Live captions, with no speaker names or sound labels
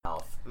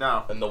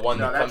No. And the one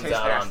that comes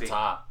out nasty. on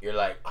top, you're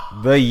like,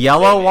 oh, The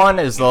yellow one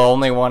is the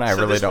only one I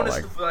really don't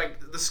like.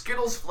 Like the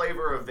Skittles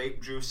flavor of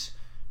vape juice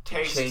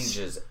tastes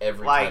changes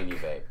every like, time you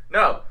vape.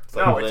 No, It's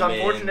like it's lemon,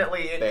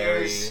 unfortunately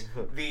berry.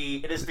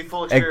 it is the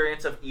full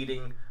experience of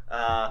eating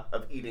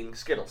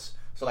Skittles.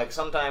 So like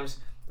sometimes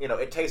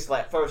it tastes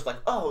like first like,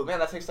 oh man,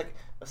 that tastes like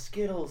a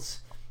Skittles.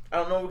 I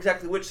don't know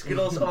exactly which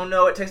Skittles. Oh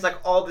no, it tastes like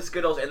all the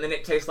Skittles, and then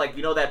it tastes like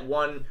that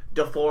one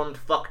deformed,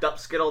 fucked up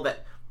Skittle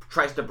that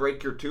tries to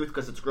break your tooth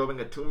because it's growing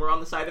a tumor on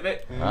the side of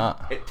it.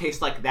 It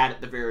tastes like that at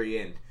the very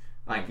end,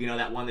 like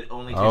that one that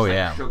only tastes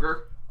like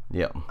sugar.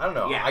 Yep. I don't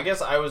know. Yeah. I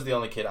guess I was the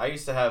only kid. I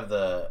used to have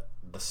the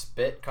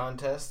spit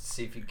contest,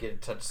 see if you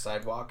could touch the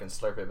sidewalk and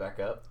slurp it back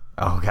up.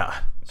 Oh god.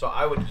 So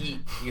I would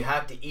eat. You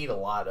have to eat a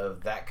lot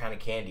of that kind of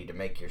candy to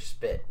make your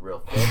spit real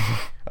thick,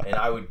 and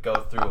I would go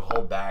through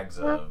whole bags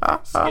of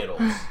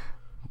Skittles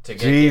to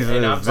get Jesus, it.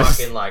 And I'm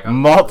talking like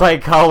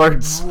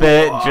multicolored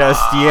spit.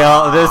 Just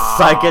yell this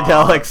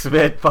psychedelic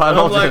spit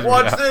funnel. I'm like,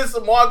 watch this!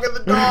 I'm walking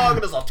the dog,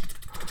 and it's all.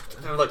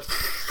 And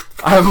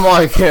I'm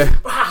like,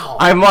 wow.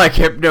 I'm like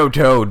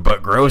Hypnotoad,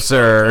 but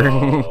grosser.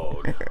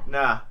 oh, no.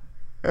 Nah,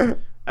 I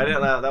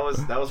didn't. That was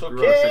gross. I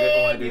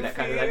didn't want to do that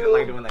kind of. I didn't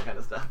like doing that kind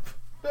of stuff.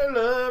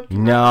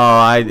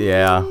 No,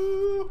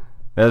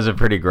 that was a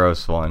pretty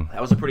gross one.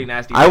 That was a pretty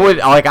nasty. I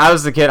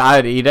was the kid,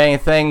 I'd eat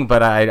anything,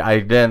 but I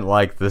didn't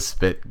like the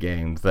spit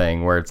game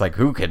thing where it's like,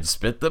 who can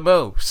spit the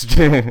most?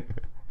 And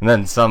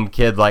then some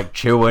kid like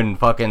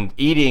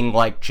eating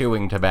like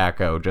chewing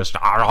tobacco, just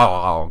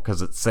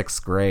because it's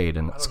 6th grade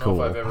and it's cool.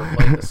 I don't know if I've ever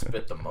played the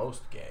spit the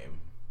most game.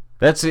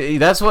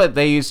 That's what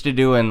they used to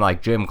do in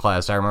like gym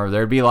class. I remember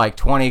there'd be like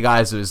 20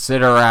 guys who would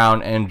sit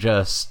around and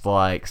just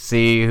like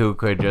see who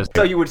could just.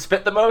 So you would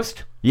spit the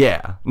most?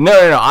 Yeah.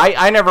 No.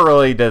 I never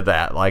really did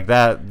that like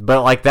that,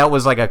 but like that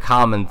was like a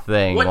common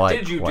thing. What like,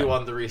 did you do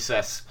on the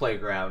recess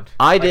playground?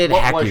 I did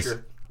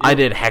hacky. I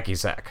did hacky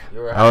sack.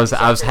 I was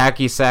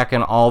hacky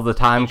sacking all the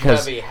time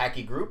because. Did you have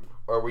a hacky group,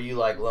 or were you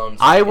like lone?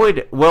 I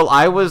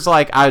was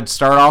like I'd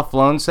start off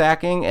lone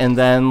sacking, and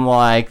then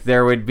like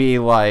there would be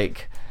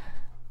like.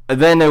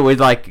 Then it would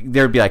like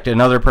there'd be like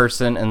another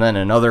person and then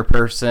another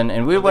person,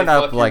 and we went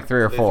up like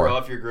 3 or 4. Throw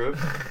off your group.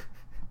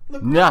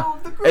 No,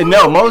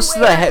 most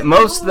of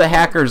the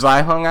hackers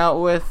I hung out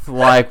with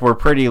like were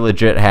pretty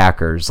legit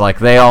hackers. Like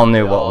they all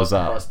knew what was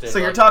up. So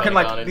you're talking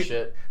like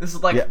this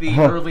is like the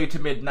early to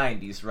mid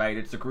 '90s, right?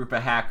 It's a group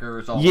of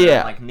hackers all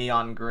wearing like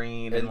neon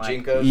green and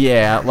like Jinkos.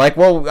 Yeah, like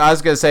I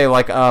was gonna say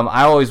like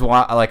I always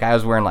I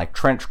was wearing like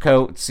trench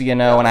coats,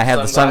 and I had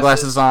the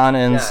sunglasses on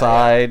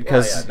inside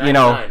because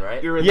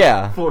right? You're in the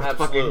 4th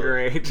fucking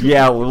grade.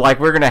 Yeah,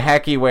 like we're gonna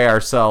hacky way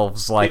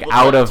ourselves like People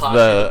out of talking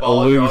the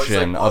ball,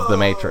 illusion like, of the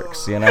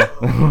Matrix, And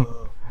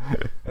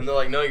they're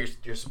like, no,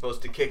 you're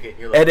supposed to kick it. And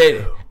you're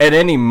like, at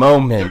any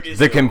moment,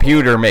 the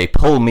computer may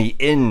pull me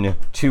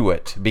into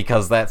it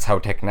because that's how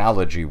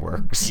technology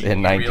works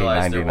in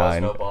 1999. There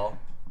was no ball?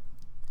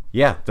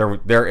 Yeah,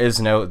 there is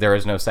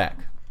no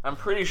sack. I'm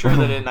pretty sure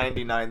that in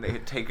 '99 they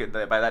had taken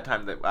that. By that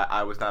time,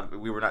 that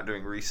we were not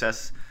doing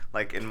recess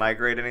like in my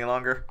grade any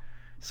longer.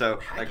 So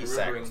like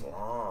sack was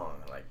long,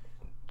 like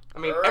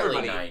early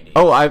everybody. 90s.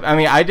 Oh,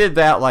 I did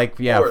that like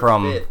 4th,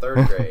 from 5th,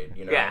 3rd grade.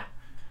 Yeah.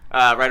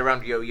 Right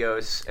around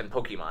Yo-Yos and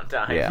Pokemon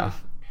time. Yeah.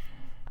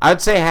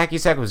 I'd say hacky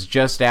sack was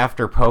just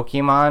after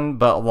Pokemon,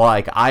 but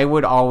like I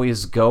would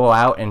always go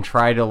out and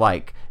try to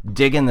like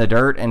dig in the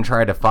dirt and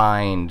try to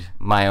find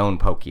my own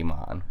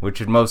Pokemon, which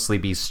would mostly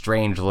be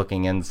strange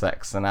looking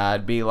insects, and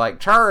I'd be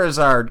like,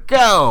 Charizard,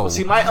 go!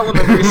 See, my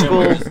elementary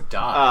school, the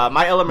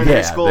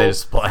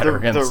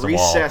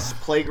recess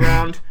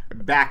playground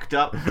backed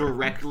up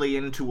directly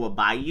into a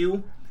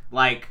bayou.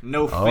 Like,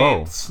 no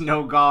fence,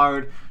 no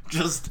guard,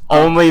 just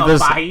only a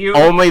bayou.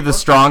 Only the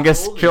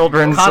strongest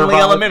children Conley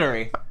survive.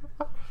 Elementary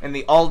in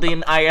the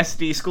Aldine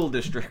ISD school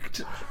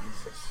district.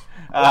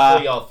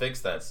 Hopefully y'all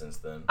fixed that since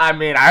then. I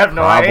mean, I have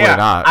no Probably idea.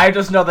 not. I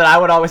just know that I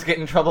would always get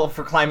in trouble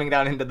for climbing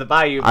down into the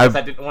bayou because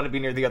I didn't want to be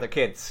near the other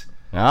kids.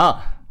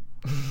 Ah.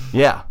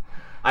 Yeah.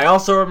 I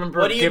also remember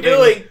What are you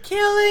doing?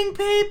 Killing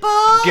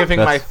people! Giving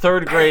my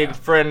 3rd grade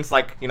friends,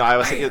 like,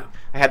 I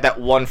had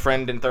that one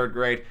friend in 3rd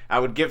grade. I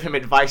would give him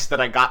advice that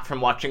I got from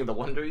watching The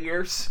Wonder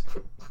Years.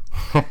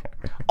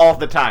 All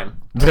the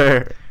time.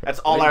 That's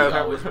all I remember.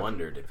 I always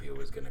wondered if he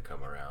was going to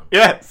come around.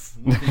 Yes.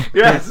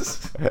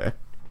 Yes. It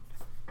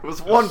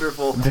was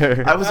wonderful.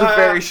 I was a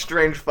very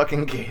strange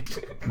fucking kid.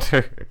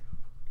 And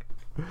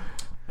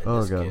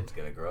this kid's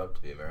going to grow up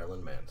to be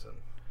Marilyn Manson.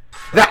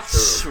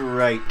 That's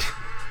right.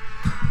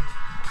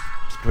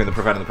 Between the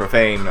Profane and the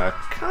Profane, a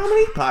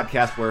comedy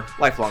podcast where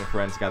lifelong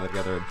friends gather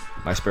together in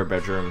my spare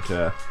bedroom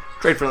to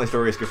trade friendly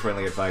stories, give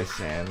friendly advice,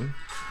 and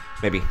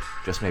maybe,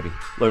 just maybe,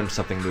 learn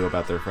something new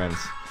about their friends.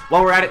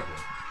 While we're at it,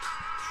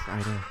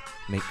 try to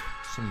make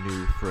some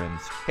new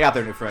friends. Hey out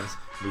there, new friends,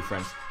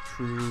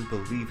 true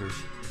believers,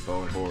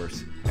 bone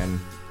whores, and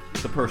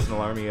the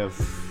personal army of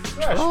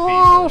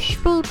trash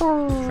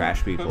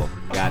people.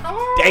 God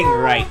dang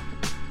right.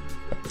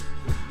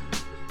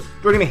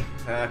 Joining me,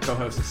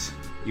 co-hosts.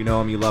 You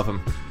know him, you love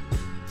him.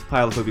 It's a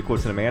pile of movie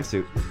quotes in a man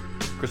suit.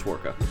 Chris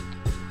Warka.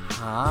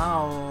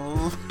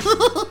 How?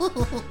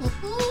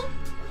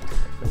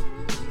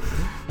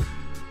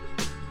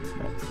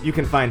 You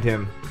can find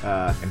him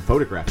and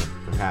photograph him,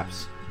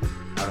 perhaps,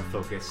 out of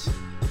focus,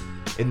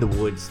 in the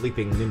woods,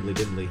 sleeping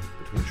nimbly-dimbly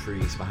between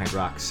trees behind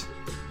rocks.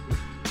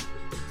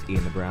 It's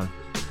Ian the Brown.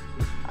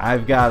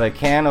 I've got a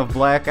can of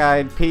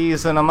black-eyed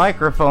peas and a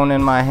microphone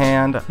in my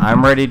hand.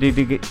 I'm ready to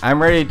get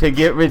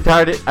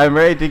retarded. I'm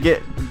ready to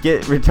get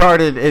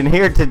retarded in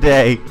here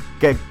today,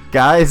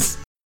 guys.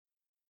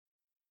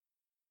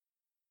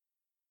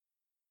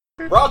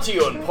 Brought to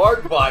you in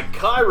part by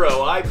Cairo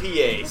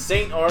IPA,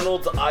 St.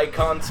 Arnold's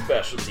Icon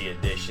Specialty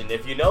Edition.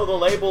 If you know the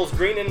label's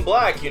green and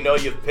black, you know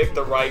you've picked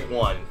the right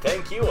one.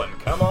 Thank you, and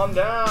come on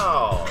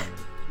down.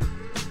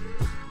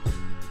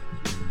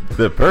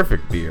 The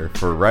perfect beer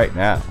for right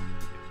now.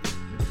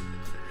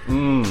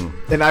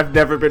 And I've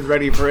never been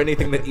ready for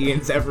anything that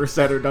Ian's ever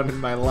said or done in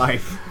my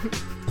life.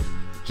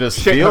 Just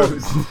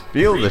Shitos.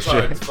 feel the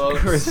Retards, shit. folks.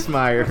 Chris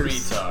Myers.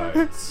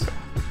 Retards.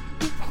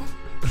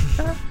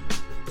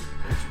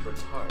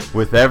 Retards.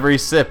 With every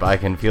sip, I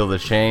can feel the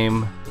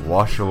shame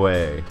wash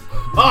away.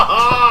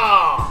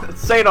 Ha ha!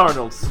 St.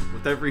 Arnold's,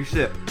 with every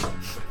ship.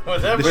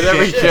 With every With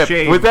every ship.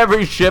 ship, with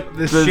every ship,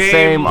 the shame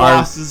same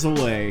washes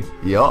away.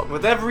 Yup.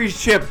 With every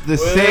ship, the With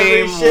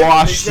same every ship,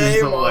 washes the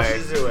same away.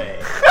 washes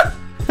away.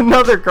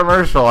 Another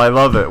commercial. I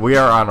love it. We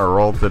are on a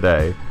roll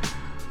today.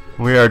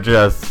 We are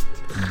just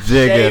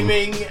digging.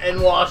 Shaming and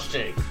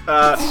washing.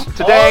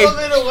 Today, All of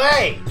it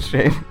away.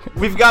 Shame.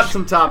 we've got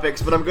some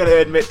topics, but I'm going to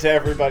admit to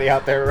everybody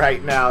out there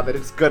right now that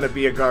it's going to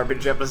be a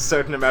garbage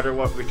episode no matter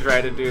what we try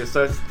to do.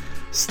 So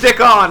stick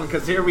on,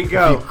 because here we You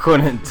go.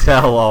 couldn't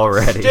tell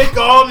already. Stick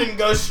on and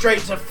go straight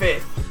to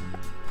fifth.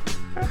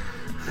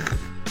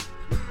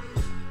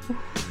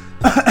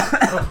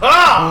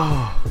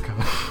 Oh,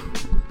 God.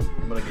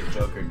 I'm gonna get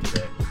Joker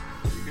today.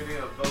 You're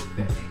gonna evoke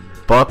that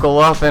anger. Buckle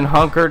up and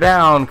hunker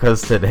down,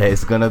 because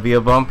today's gonna be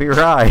a bumpy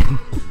ride.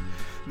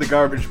 The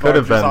garbage Could barge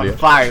have is been on you.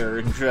 fire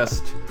and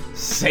just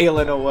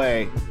sailing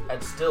away.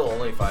 That's still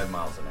only 5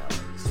 miles an hour.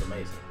 It's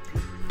amazing.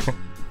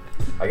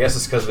 I guess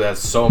it's because we have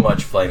so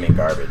much flaming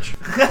garbage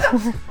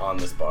on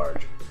this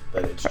barge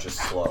that it's just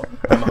slow.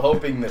 I'm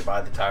hoping that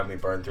by the time we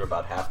burn through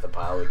about half the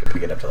pile, we can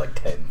pick it up to like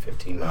 10,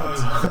 15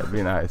 knots. That'd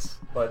be nice.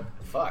 But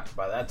fuck,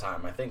 by that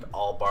time, I think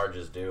all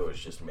barges do is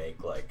just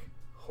make like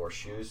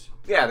horseshoes.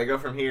 Yeah, they go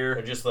from They're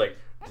here just like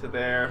to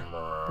there.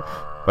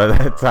 By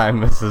that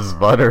time, Mrs.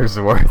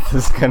 Buttersworth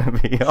is gonna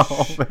be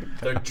all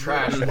They're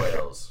trash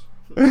whales.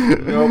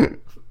 Nope.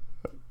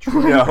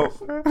 No.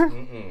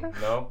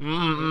 Mm-mm. No.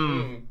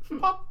 Mm-mm.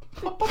 Pop.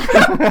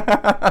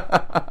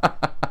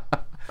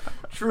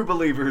 True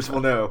believers will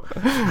know.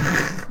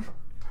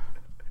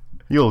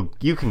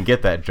 You can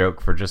get that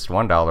joke for just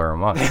 $1 a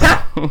month.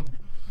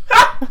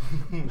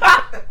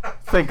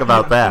 Think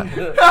about that.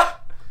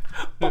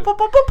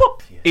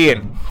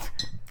 Ian,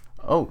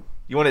 Oh.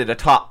 you wanted to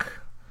talk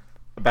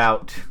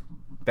about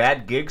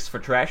bad gigs for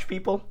trash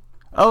people?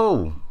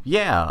 Oh,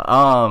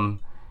 yeah.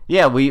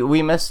 Yeah,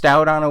 we missed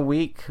out on a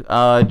week due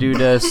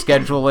to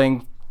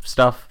scheduling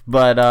stuff,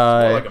 but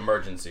More like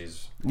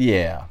emergencies.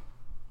 yeah.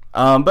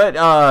 But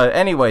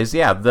anyways,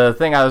 yeah, the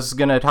thing I was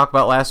gonna talk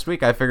about last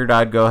week, I figured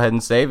I'd go ahead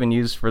and save and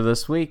use for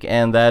this week,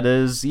 and that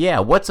is, yeah,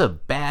 what's a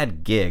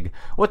bad gig?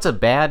 What's a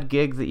bad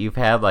gig that you've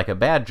had, like a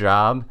bad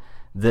job,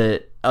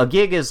 that a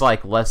gig is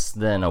like less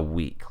than a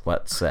week,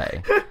 let's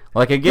say.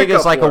 Like a gig is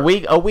Pickup like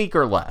work. a week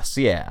or less,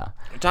 yeah.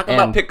 You're talking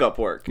And- about pickup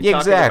work. You're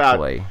talking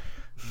Exactly.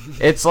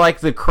 It's like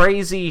the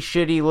crazy,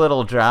 shitty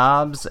little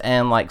jobs,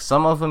 and like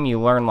some of them you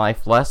learn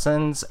life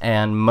lessons,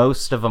 and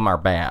most of them are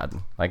bad.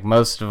 Like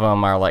most of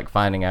them are like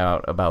finding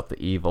out about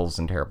the evils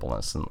and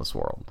terribleness in this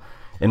world,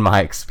 in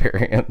my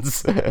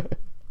experience.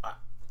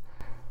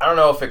 I don't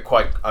know if it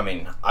quite. I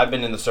mean, I've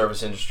been in the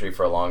service industry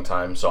for a long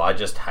time, so I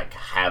just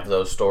have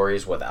those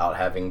stories without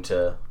having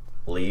to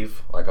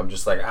leave. Like I'm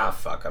just like,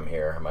 fuck, I'm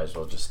here. I might as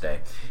well just stay.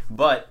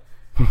 But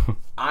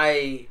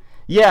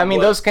Yeah, I mean,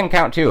 What- those can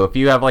count too. If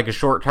you have like a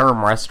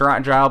short-term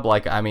restaurant job,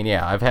 like, I mean,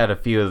 yeah, I've had a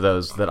few of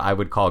those that I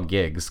would call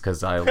gigs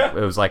because it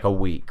was like a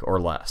week or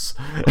less.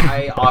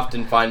 I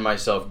often find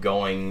myself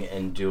going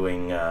and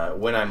doing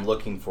when I'm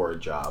looking for a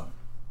job.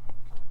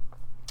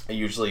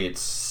 Usually,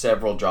 it's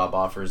several job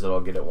offers that I'll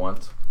get at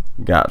once.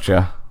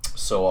 Gotcha.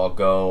 So I'll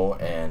go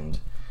and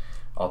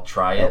I'll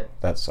try it.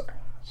 That's sorry.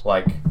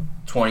 Like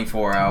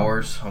 24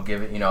 hours. I'll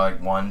give it,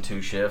 like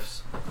 1-2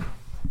 shifts.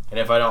 And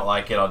if I don't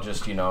like it, I'll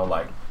just,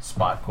 like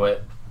spot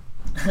quit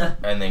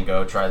and then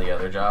go try the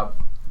other job.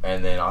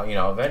 And then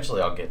I'll,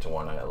 eventually I'll get to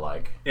one I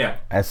like. Yeah.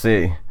 I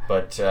see.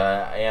 But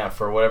yeah,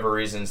 for whatever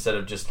reason, instead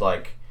of just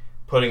like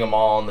putting them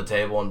all on the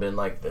table and being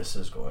like, this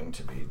is going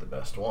to be the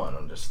best one,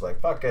 I'm just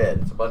like, fuck it.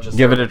 It's a bunch of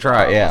Give it stuff. a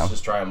try, yeah. Let's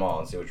just try them all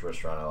and see which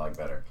restaurant I like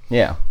better.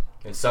 Yeah.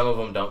 And some of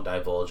them don't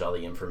divulge all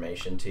the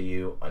information to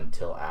you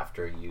until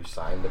after you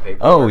sign the paperwork.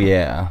 Oh,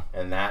 yeah.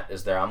 And that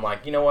is there. I'm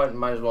like, you know what?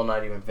 Might as well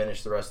not even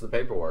finish the rest of the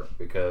paperwork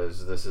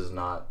because this is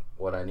not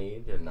what I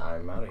need, and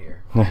I'm out of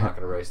here. I'm not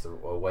going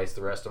to waste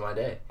the rest of my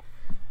day.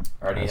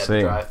 I already had see.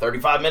 to drive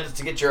 35 minutes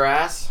to get your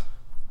ass.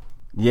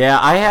 Yeah,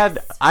 I had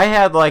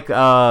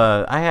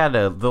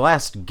the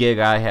last gig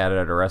I had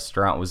at a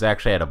restaurant was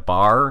actually at a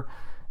bar,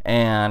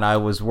 and I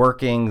was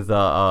working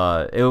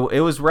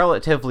it was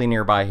relatively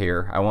nearby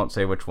here. I won't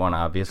say which one,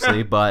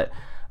 obviously, but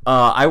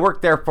I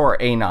worked there for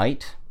a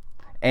night,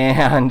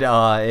 and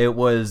it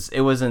was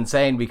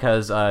insane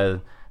because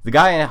the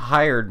guy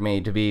hired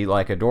me to be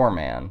like a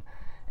doorman.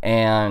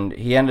 And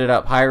he ended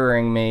up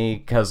hiring me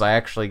because I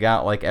actually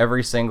got like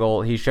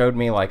he showed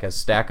me like a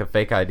stack of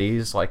fake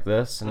IDs like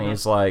this, and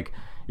he's like,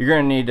 you're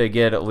going to need to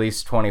get at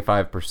least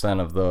 25%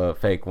 of the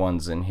fake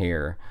ones in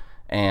here.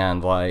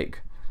 And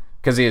like,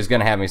 because he was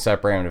going to have me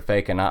separate them to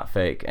fake and not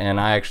fake. And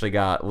I actually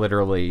got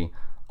literally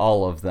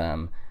all of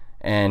them.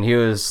 And he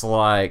was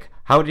like,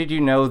 how did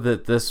you know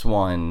that this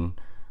one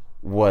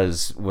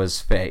was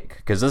fake?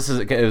 Because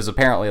it was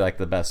apparently like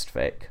the best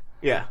fake.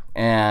 Yeah.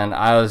 And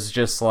I was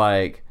just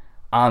like,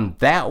 on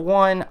that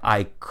one,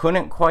 I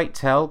couldn't quite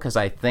tell because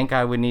I think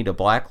I would need a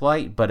black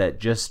light, but it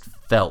just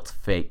felt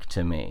fake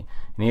to me.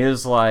 And he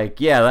was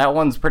like, yeah, that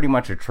one's pretty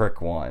much a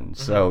trick one.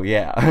 So,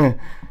 yeah.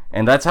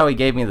 And that's how he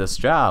gave me this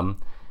job.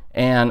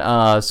 And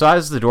so I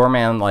was the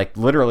doorman, like,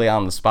 literally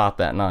on the spot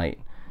that night.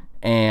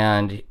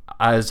 And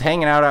I was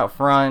hanging out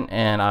front,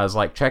 and I was,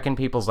 like, checking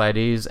people's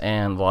IDs,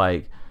 and,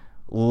 like,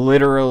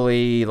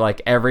 literally,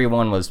 like,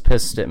 everyone was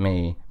pissed at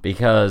me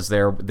because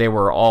they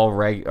were all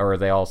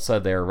they all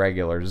said they were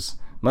regulars.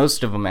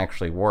 Most of them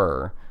actually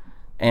were.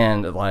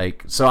 And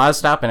like, so I was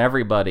stopping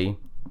everybody,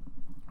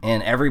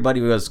 and everybody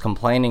was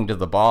complaining to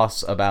the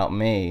boss about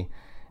me.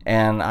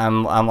 And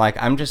I'm like,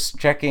 I'm just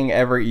checking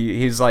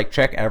he's like,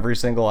 check every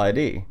single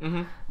ID.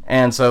 Mm-hmm.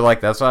 And so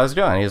like, that's what I was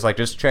doing. He's like,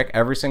 just check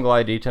every single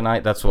ID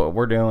tonight. That's what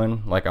we're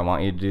doing. Like, I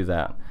want you to do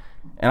that.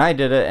 And I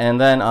did it.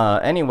 And then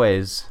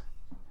anyways,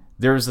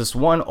 there was this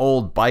one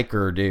old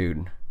biker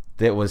dude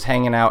that was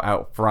hanging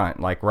out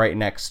front, like right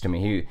next to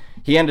me.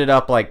 He ended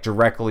up like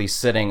directly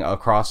sitting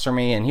across from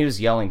me, and he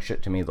was yelling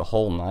shit to me the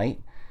whole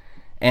night.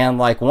 And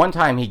like one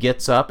time he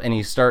gets up and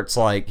he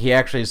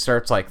actually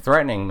starts like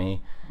threatening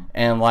me.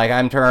 And like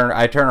I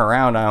turn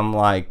around, and I'm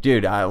like,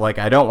 dude,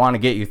 I don't want to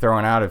get you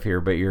thrown out of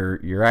here, but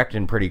you're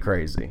acting pretty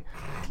crazy.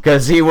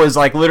 Because he was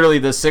like literally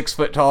the 6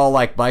 foot tall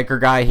like biker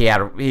guy.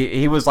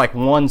 He was like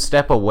one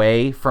step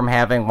away from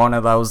having one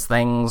of those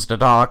things to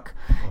talk,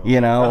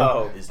 you know.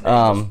 Oh, his name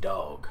was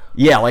Dog.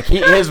 Yeah, like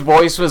his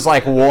voice was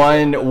like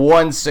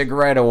one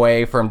cigarette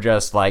away from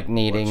just like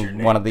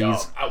needing one of these.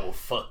 Dog? I will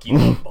fuck you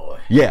up, boy.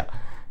 Yeah.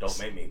 Don't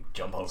make me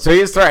jump over. So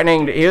he was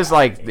threatening. He was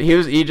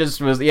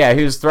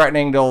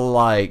threatening to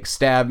like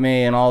stab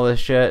me and all this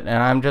shit.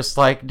 And I'm just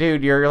like,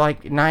 dude, you're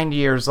like 90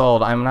 years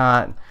old. I'm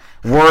not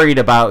worried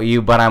about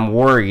you, but I'm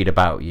worried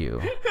about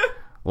you.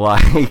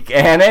 Like,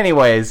 and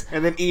anyways.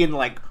 And then Ian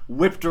like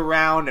whipped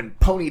around and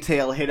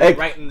ponytail hit him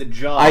right in the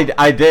jaw.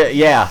 I did,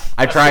 yeah.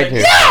 I tried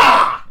to.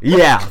 Yeah!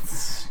 Yeah.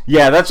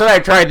 Yeah, that's what I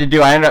tried to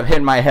do. I ended up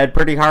hitting my head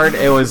pretty hard.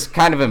 It was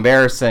kind of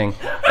embarrassing.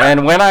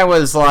 And when I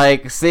was,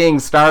 like, seeing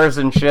stars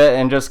and shit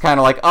and just kind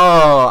of like,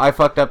 oh, I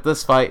fucked up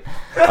this fight,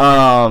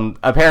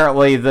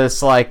 apparently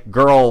this, like,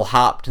 girl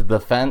hopped the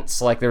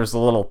fence. Like, there's a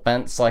little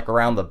fence, like,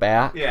 around the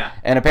back. Yeah.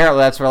 And apparently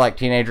that's where, like,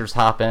 teenagers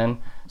hop in.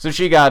 So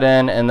she got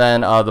in, and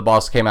then the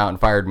boss came out and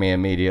fired me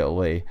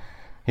immediately.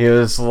 He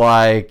was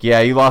like, yeah,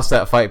 you lost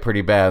that fight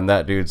pretty bad, and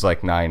that dude's,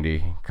 like,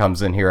 90.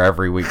 Comes in here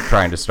every week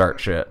trying to start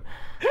shit.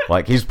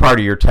 Like, he's part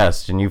of your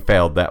test, and you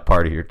failed that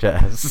part of your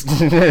test.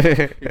 You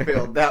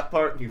failed that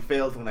part, and you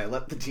failed when I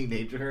let the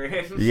teenager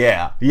in.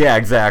 Yeah,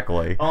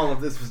 exactly. All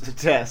of this was a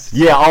test.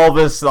 Yeah, all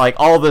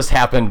this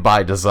happened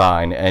by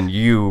design, and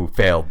you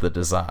failed the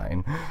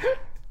design.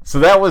 So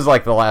that was,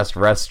 like, the last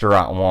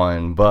restaurant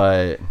one,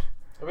 but...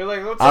 I mean,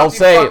 like, what's I'll up,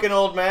 say, you fucking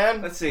old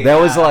man? Let's see.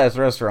 That was the last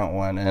restaurant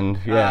one, and,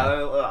 yeah.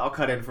 I'll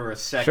cut in for a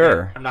second.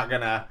 Sure. I'm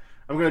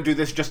gonna do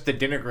this just to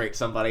denigrate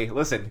somebody.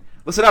 Listen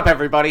up,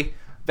 everybody.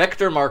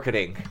 Vector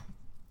Marketing.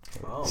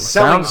 Oh,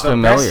 Selling sounds the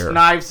familiar. best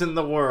knives in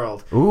the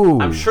world.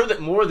 Ooh. I'm sure that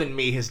more than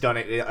me has done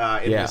it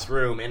in this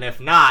room, and if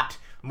not,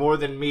 more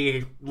than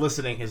me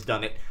listening has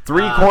done it.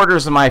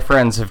 3/4 of my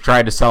friends have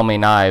tried to sell me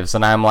knives,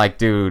 and I'm like,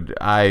 dude,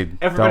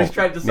 everybody's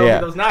tried to sell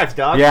me those knives,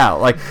 dog. Yeah,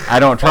 like, I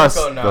don't trust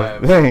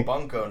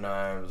Bunko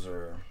knives,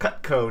 or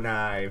Cutco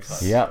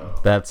knives.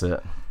 Yep, that's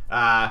it.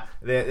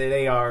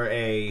 They are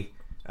a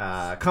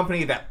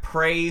company that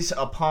preys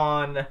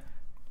upon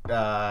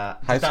high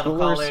just out of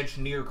schoolers? college,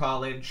 near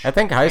college. I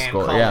think high and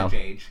school, college yeah.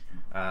 age.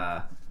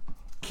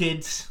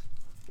 Kids,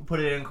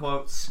 put it in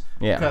quotes.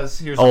 Yeah. Because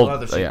here's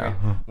another secret.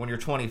 Yeah. When you're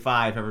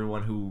 25,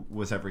 everyone who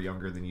was ever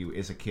younger than you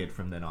is a kid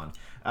from then on.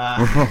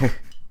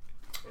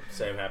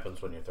 Same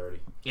happens when you're 30.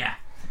 Yeah.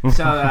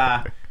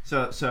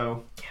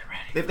 So get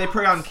ready. They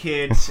prey on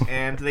kids,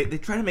 and they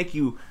try to make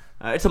you.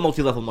 It's a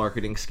multi-level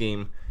marketing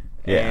scheme,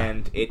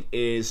 and it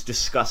is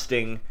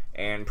disgusting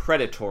and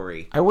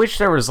predatory. I wish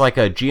there was like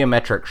a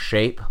geometric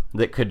shape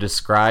that could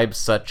describe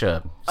such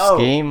a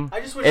scheme. I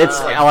just wish it's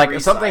it was,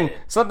 like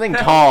something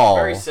tall.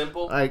 Very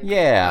simple.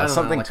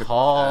 Something like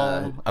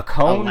tall. A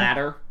cone. A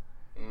ladder.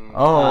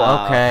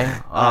 Oh, okay.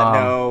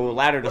 No,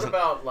 ladder What doesn't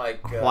about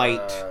like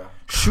quite.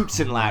 Chutes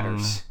and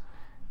ladders.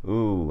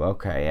 Ooh,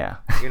 okay, yeah.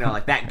 You know,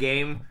 like that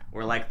game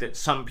where like that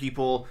some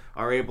people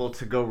are able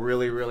to go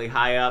really, really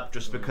high up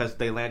just because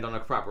they land on a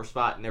proper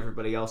spot and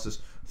everybody else is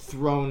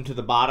thrown to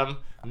the bottom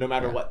no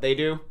matter what they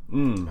do.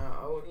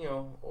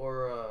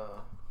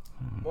 Or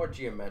more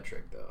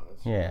geometric though.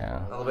 That's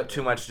Yeah. A little bit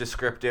too much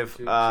descriptive.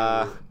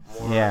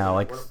 Yeah,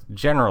 like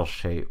general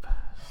shape,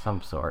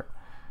 some sort.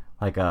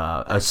 Like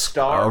a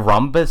star? A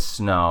rhombus?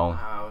 No.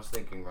 I was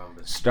thinking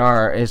rhombus.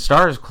 Star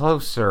is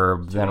closer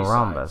than many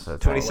rhombus. sides.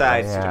 It's Too many all-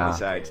 sides, yeah. too many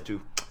sides,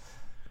 too.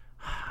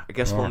 I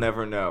guess we'll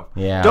never know.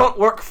 Yeah. Don't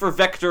work for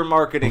vector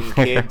marketing,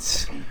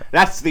 kids.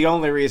 That's the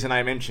only reason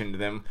I mentioned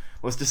them,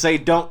 was to say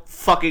don't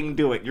fucking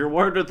do it. Your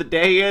word of the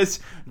day is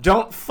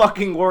don't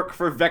fucking work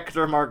for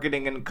vector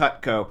marketing and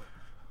Cutco.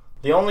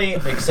 The only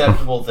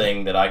acceptable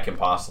thing that I can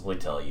possibly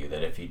tell you,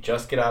 that if you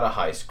just get out of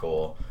high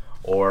school,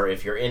 or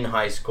if you're in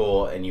high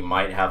school and you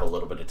might have a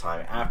little bit of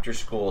time after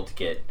school to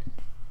get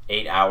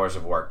 8 hours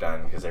of work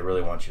done because they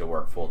really want you to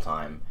work full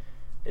time,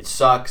 it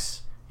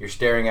sucks. You're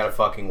staring at a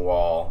fucking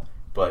wall,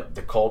 but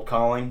the cold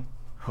calling,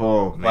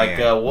 Oh, man.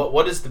 like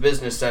what is the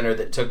business center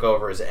that took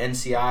over? Is it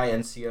NCI,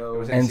 NCO? It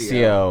was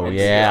NCO,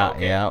 yeah,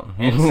 okay. yeah.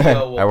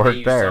 NCO will I pay worked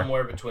you there.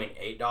 somewhere between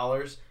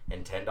 $8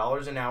 and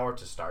 $10 an hour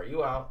to start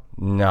you out.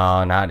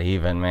 No, not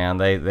even, man.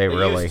 They They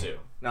really. used to.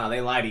 No,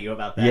 they lie to you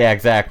about that. Yeah,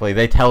 exactly.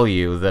 They tell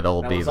you that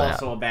it'll That be was that.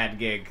 also a bad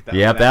gig.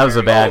 Yep, that was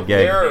a bad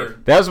gig. they're-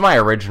 That was my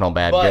original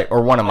bad But gig,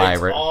 or one of my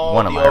it's all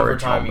one of the my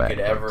original overtime you bad could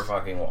gigs. ever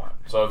fucking want.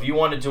 So if you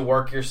wanted to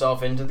work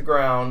yourself into the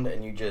ground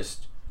and you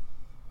just,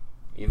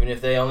 even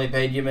if they only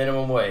paid you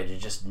minimum wage, you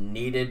just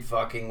needed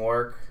fucking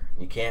work,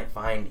 you can't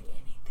find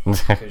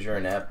anything because you're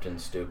inept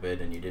and stupid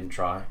and you didn't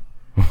try,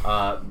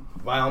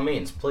 by all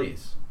means,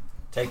 please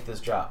take this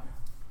job.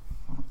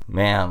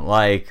 Man,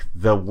 like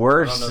the I don't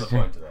worst. know the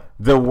point to that.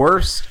 The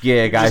worst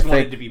gig I just wanted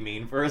think. to be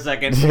mean for a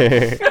second.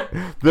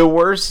 The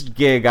worst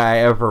gig I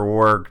ever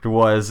worked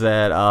was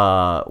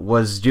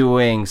was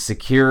doing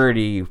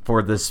security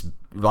for this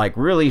like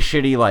really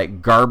shitty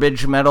like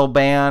garbage metal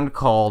band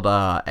called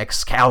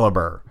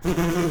Excalibur,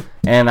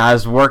 and I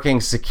was working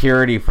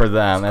security for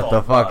them at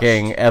the called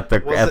fucking at the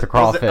Was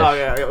crawfish. Oh,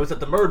 yeah, it was at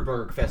the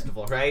Murdberg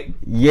Festival, right?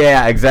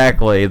 Yeah,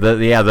 exactly. The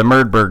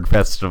Murdberg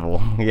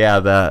Festival. Yeah,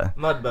 the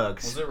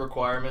Mudbugs. Was it a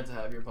requirement to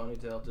have your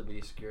ponytail to be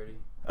security?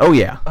 oh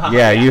yeah,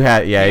 Yeah. you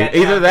had You had to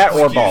either have- that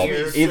or Excuse bald, me,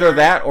 either sir.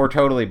 that or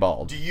totally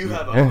bald. Do you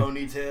have a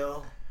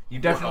ponytail? You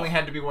definitely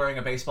had to be wearing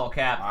a baseball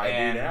cap I do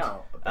and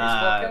now. A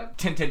baseball cap?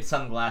 tinted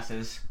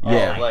sunglasses.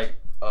 Yeah.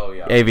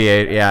 Yeah.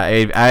 Aviator, yeah,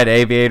 I had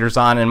aviators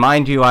on, and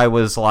mind you, I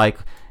was like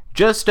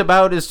just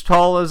about as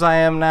tall as I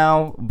am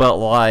now, but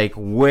like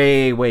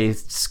way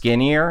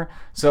skinnier.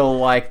 So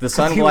like the He was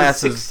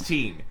sunglasses,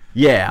 16.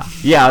 yeah,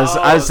 I was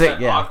It's that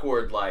thinking, yeah,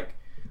 awkward, like,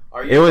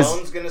 are It your was-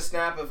 bones gonna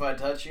snap if I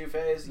touch you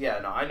phase? Yeah,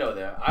 no, I know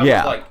that. I yeah,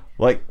 was like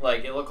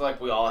like, it looked like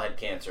we all had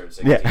cancer at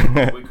 16.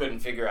 Yeah. We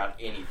couldn't figure out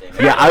anything.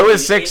 yeah, I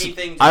was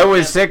Anything to I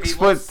was cancer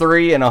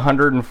 6'3" and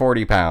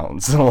 140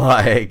 pounds,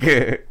 like,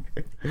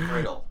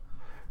 Brittle.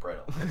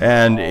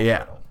 and All yeah,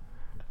 brittle.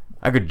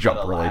 I could jump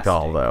But really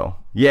tall elastic. though,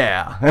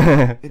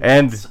 yeah,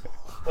 and.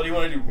 What do you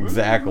want to do?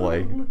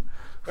 Exactly.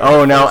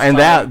 Oh no, and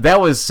that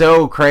was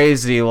so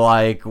crazy,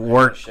 like Shake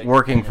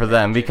working your for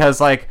them,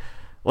 because like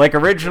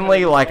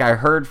originally like I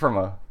heard from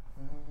a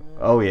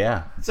oh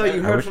yeah So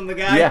you heard from the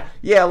guy?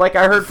 yeah like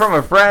I heard from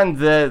a friend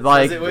that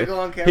like it wiggle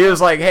on he camera? was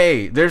like,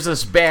 hey, there's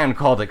this band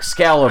called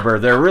Excalibur,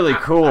 they're really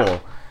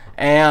cool,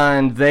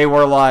 and they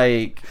were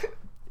like,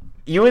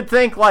 you would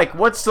think like,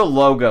 what's the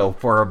logo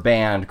for a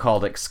band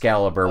called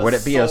Excalibur? Would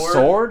it be a sword?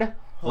 sword?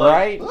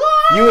 Right?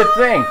 You would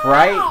think,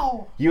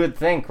 right? You would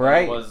think,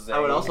 right? I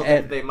would also And-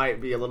 think they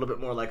might be a little bit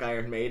more like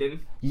Iron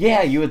Maiden.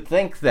 Yeah, you would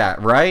think that,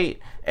 right?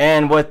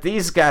 And what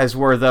these guys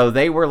were, though,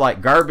 they were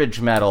like garbage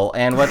metal.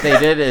 And what they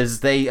did is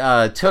they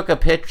took a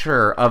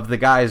picture of the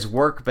guy's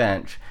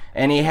workbench,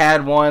 and he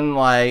had one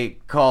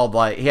like called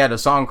like he had a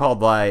song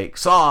called like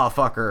 "Saw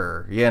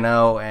Fucker," you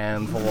know,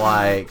 and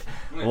like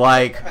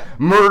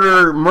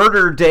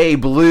Murder Day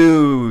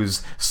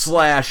Blues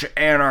 /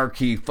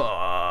 Anarchy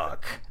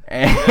Fuck.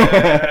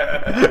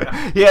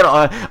 He had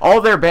all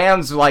their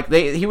bands like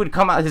he would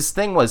come out. His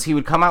thing was he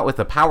would come out with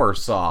a power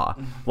saw,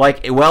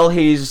 like while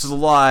he's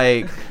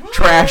like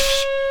trash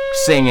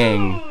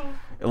singing,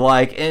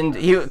 like, and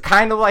he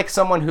kind of like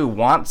someone who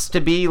wants to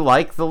be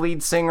like the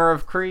lead singer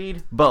of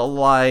Creed, but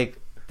like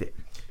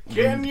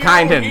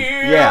kind of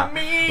yeah,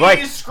 like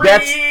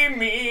that's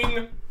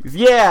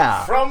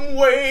yeah. from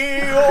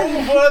way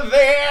over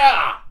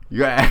there.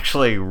 You're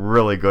actually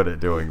really good at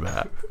doing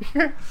that.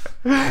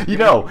 You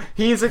know,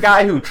 he's a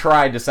guy who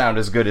tried to sound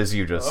as good as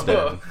you just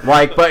did.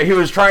 Like, but he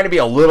was trying to be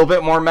a little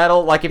bit more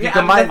metal. Like, if you Yeah,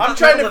 combine, I'm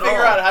trying to Not at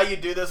figure all. out how you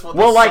do this with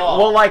well, the like, song.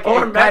 well, like, Or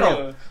it kind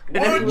metal. of.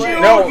 Would you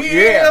No,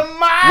 hear yeah.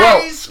 my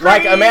Well,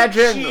 like,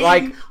 imagine, screeching?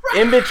 like,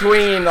 in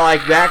between,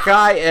 like, that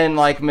guy and,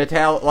 like,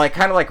 metal, like,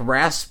 kind of like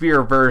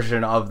raspier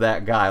version of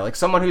that guy. Like,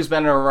 someone who's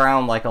been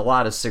around, like, a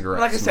lot of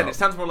cigarettes. Like I said, smoke. it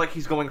sounds more like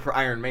he's going for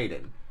Iron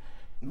Maiden.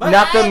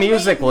 Not the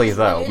musically,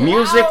 though.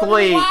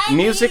 Musically,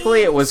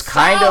 it was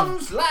kind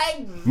of...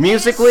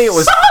 Musically, it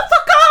was...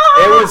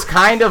 It was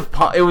kind of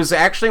it was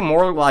actually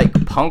more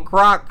like punk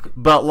rock,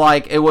 but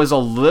like it was a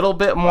little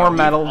bit more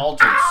metal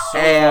Altered so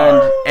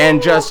far.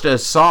 and just a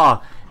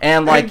saw.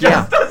 And like it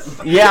this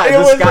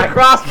was guy, a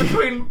cross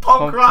between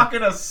punk rock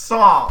and a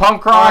saw.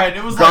 punk rock, Alright,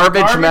 it was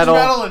garbage, like metal.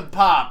 and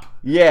pop.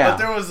 Yeah. But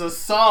there was a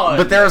saw.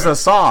 But there's a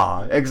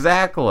saw,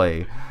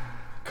 exactly.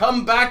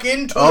 Come back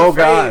into Oh the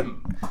God,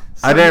 frame.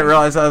 I didn't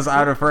realize I was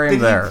out of frame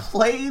Did there. he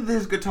play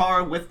his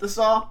guitar with the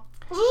saw?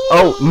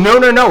 Oh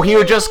no! He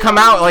would just come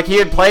out like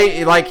he'd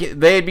play like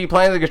they'd be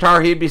playing the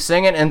guitar, he'd be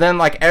singing, and then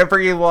like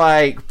every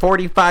like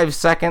 45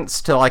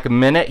 seconds to like a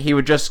minute, he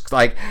would just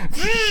like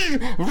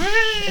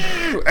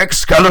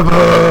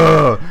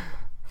Excalibur,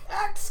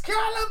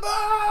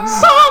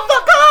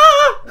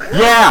 Sawfucker,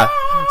 yeah,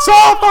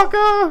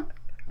 Sawfucker.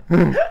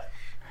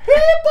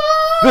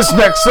 This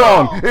next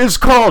song is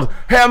called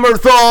Hammer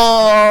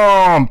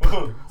Thump.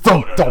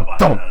 Thump, thump,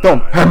 thump,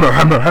 thump, hammer,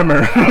 hammer,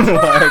 hammer. Like,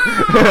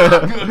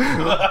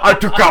 I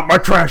took out my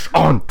trash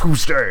on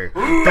Tuesday.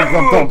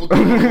 Thump, thump,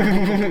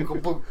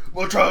 thump.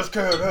 My trash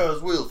can has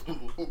wheels.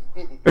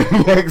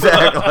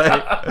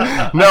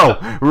 Exactly. No,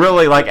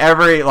 really, like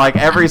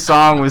every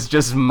song was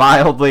just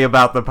mildly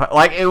about the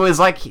like it was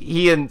like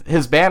he and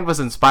his band was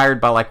inspired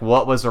by like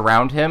what was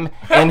around him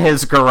in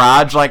his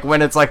garage. Like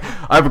when it's like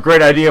I have a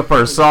great idea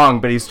for a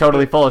song, but he's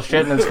totally full of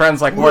shit, and his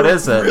friend's like, "What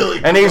is it?" Really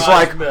And he's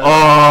like,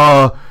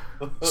 garage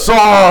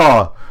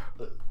Saw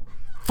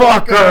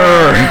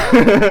fucker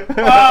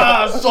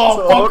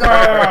Saw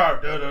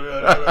fucker.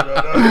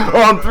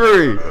 on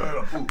 3.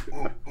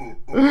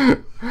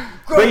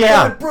 But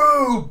yeah.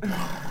 Brew.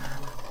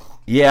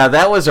 Yeah,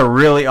 that was a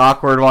really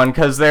awkward one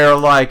because they're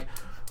like,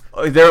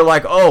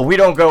 oh, we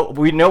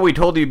know we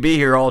told you to be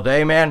here all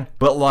day, man,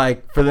 but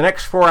like for the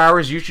next 4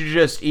 hours you should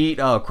just eat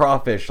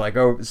crawfish. Like,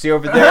 oh, see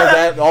over there,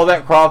 that all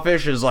that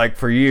crawfish is like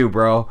for you,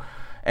 bro.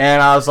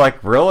 And I was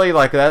like, really?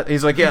 Like that?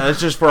 He's like, yeah,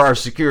 that's just for our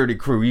security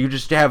crew. You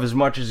just have as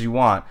much as you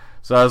want.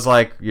 So I was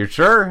like, you're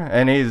sure?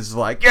 And he's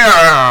like,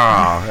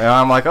 yeah. And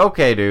I'm like,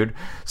 okay, dude.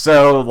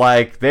 So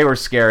like they were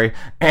scary,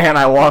 and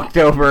I walked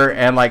over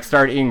and like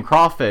started eating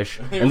crawfish.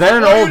 And then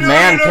an old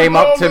man came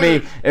up to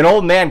me. An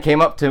old man came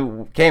up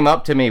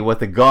to me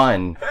with a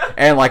gun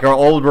and like an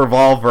old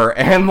revolver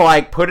and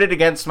like put it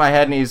against my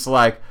head, and he's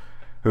like,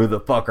 who the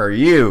fuck are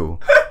you?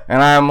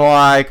 And I'm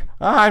like,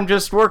 I'm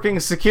just working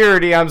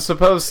security. I'm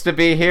supposed to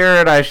be here.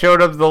 And I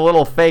showed him the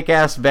little fake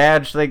ass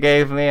badge they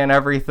gave me and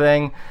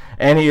everything.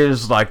 And he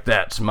is like,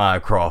 that's my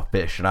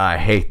crawfish, and I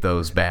hate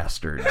those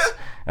bastards.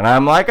 And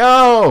I'm like,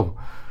 oh,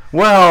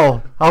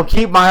 well, I'll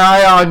keep my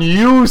eye on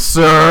you,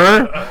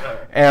 sir.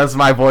 As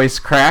my voice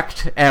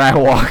cracked, and I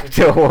walked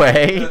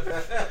away.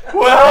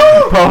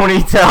 Well,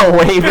 Ponytail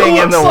waving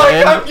in the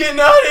wind. I'm getting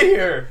out of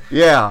here.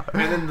 Yeah.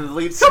 And then the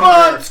lead Come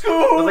on,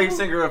 Scoob! The lead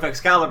singer of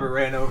Excalibur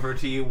ran over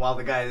to you while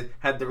the guy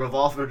had the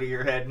revolver to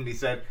your head, and he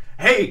said,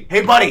 Hey,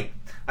 buddy,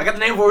 I got the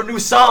name for a new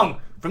song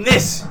from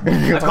this.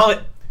 I call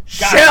it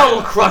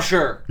Shell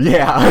Crusher.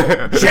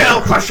 Yeah.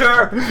 Shell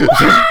Crusher.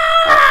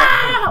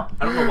 I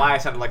don't know why I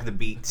sounded like the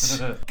Beats.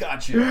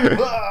 Gotcha.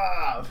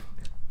 Ah.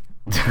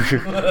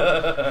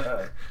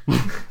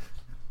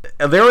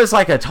 There was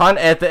like a ton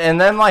and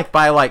then like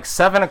by like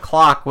 7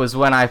 o'clock was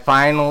when I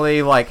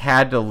finally like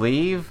had to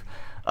leave.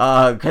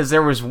 Because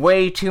there was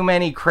way too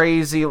many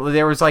crazy.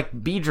 There was like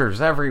beegers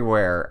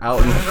everywhere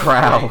out in the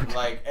crowd.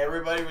 Like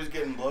everybody was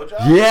getting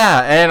blowjobs.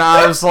 Yeah, and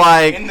I was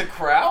like, in the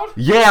crowd.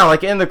 yeah,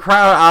 like in the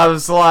crowd. I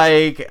was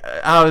like,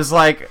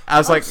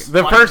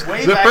 the first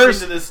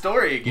into this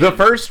story again. the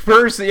first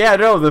person. Yeah,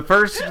 no, the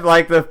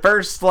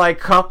first like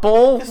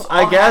couple. This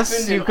I all guess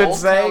happened you in could Old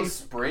say. Town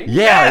Spring?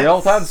 Yeah, the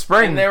Old Town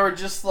Spring. And they were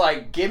just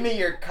like, "Give me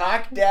your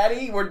cock,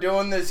 daddy. We're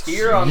doing this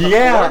here on the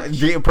Yeah,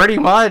 porch." pretty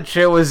much.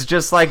 It was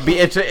just like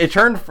it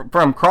turned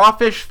from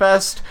Crawfish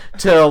Fest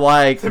to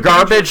like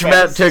garbage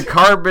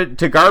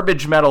to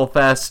garbage metal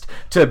fest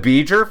to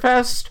Beeger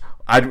Fest.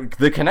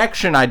 The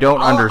connection I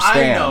don't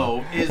understand.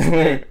 All I know is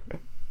that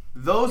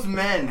those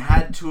men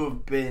had to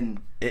have been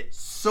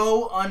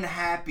so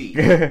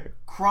unhappy.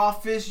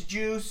 Crawfish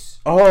juice.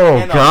 Oh,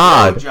 and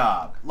God. a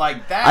blowjob.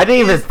 Like that. I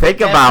didn't even is the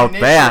think about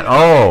definition that. of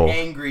Oh. an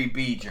angry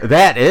beeger.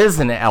 That is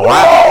an wow.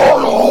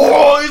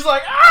 Oh, he's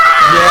like,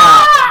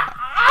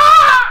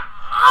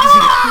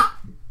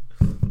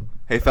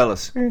 Hey,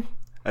 fellas, I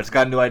just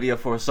got a new idea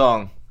for a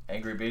song.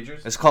 Angry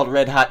beegers. It's called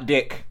Red Hot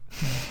Dick.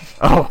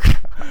 Oh,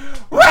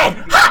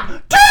 Red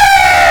Hot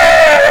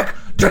Dick!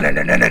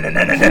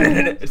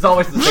 It's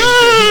always the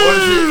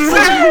same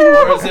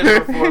thing. Or is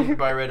it performed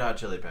by Red Hot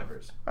Chili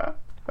Peppers?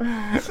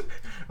 My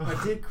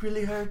dick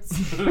really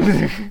hurts.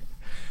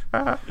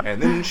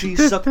 And then she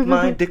sucked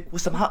my dick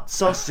with some hot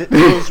sauce. It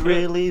was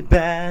really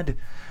bad.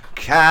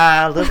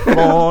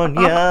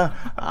 California,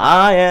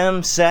 I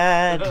am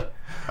sad.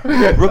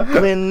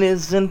 Brooklyn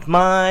isn't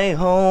my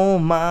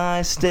home.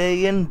 I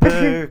stay in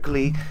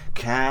Berkeley,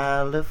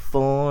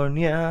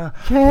 California.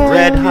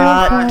 Red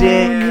hot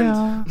dick.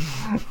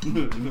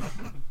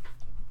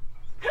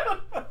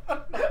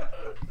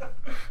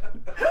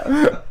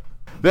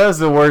 That was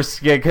the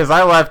worst gig because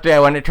I left it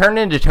when it turned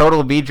into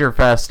Total Beecher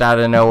Fest out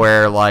of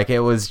nowhere. Like it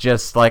was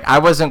just like I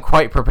wasn't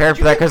quite prepared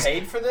for that because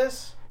paid for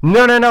this?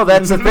 No.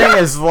 That's the thing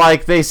is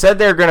like they said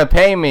they're gonna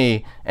pay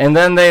me, and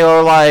then they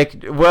were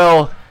like,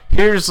 "Well,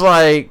 here's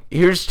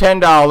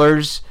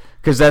 $10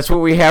 because that's what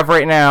we have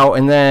right now,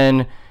 and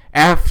then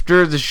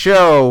after the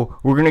show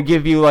we're gonna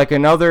give you like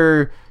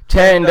another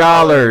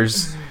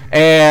 $10."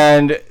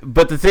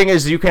 But the thing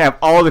is, you can have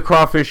all the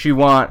crawfish you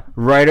want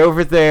right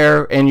over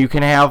there, and you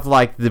can have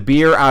like the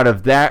beer out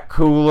of that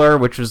cooler,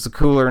 which was the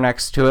cooler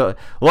next to it.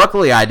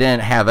 Luckily, I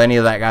didn't have any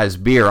of that guy's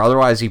beer;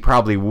 otherwise, he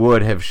probably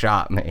would have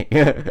shot me.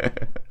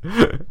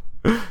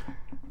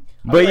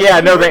 But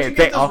yeah, no,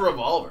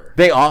 revolver.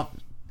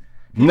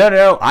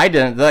 No, I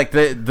didn't. Like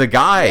the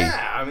guy.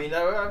 Yeah, I mean,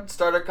 I'd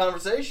start a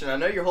conversation. I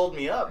know you're holding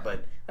me up,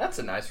 but that's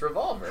a nice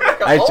revolver.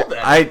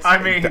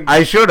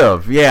 I should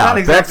have. Yeah, not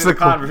exactly that's the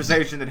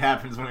conversation that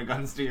happens when a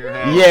gun's to your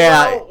head.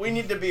 Yeah, well, we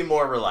need to be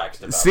more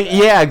relaxed about that.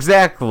 Yeah,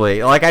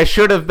 exactly. Like I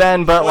should have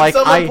been, but when like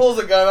someone pulls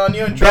a gun on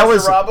you and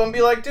tries to rob them,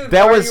 be like, dude, why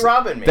are you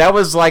robbing me? That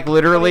was like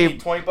literally.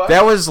 $20?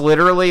 That was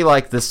literally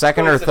like the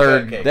second or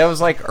third. That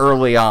was like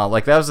early on.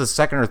 Like that was the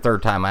second or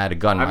third time I had a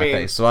gun in my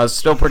face, so I was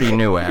still pretty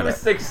new at it. He was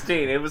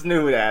 16. It was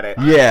new at it.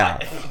 Yeah.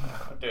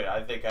 Dude,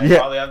 I think I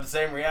probably have the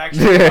same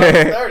reaction when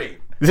I was 30.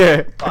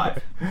 Yeah.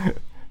 5.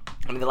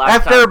 I mean,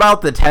 after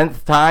about the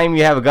 10th time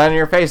you have a gun in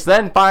your face,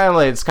 then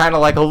finally it's kind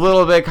of like a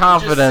little bit of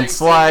confidence.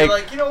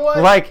 Like, you know what?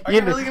 Like, are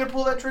you really gonna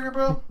pull that trigger,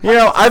 bro? You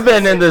know, I've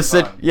been in this.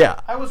 Yeah.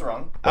 I was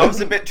wrong. I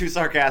was a bit too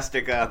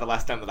sarcastic the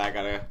last time that I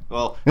got a.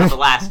 Well, not the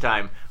last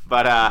time,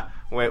 but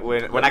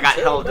when I got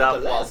held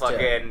up while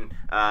fucking.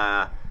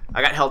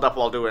 I got held up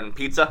while doing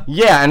pizza.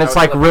 Yeah, and it's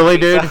like, really,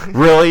 dude?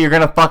 Really? You're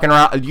going to fucking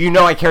around? You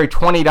know I carry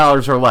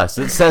 $20 or less.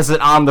 It says it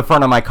on the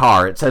front of my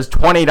car. It says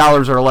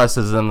 $20 or less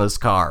is in this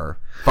car.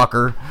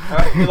 Fucker.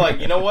 Alright, you're like,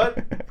 you know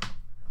what?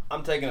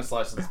 I'm taking a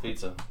slice of this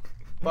pizza.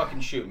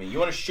 Fucking shoot me. You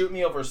want to shoot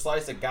me over a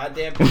slice of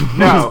goddamn pizza?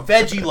 No.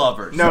 Veggie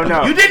lovers. No.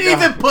 You didn't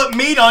even put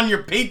meat on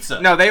your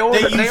pizza. No, they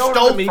ordered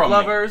stole meat from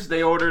lovers.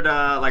 They ordered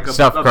like a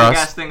stuffed big crust.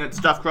 ass thing of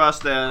stuffed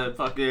crust, the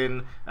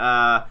fucking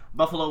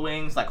buffalo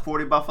wings, like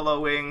 40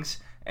 buffalo wings.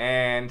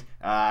 And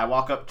I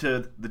walk up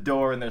to the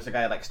door, and there's a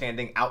guy like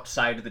standing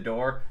outside of the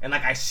door, and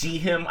like I see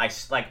him.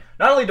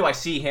 Not only do I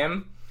see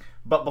him,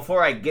 but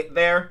before I get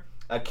there,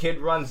 a kid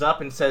runs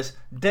up and says,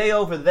 "Day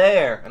over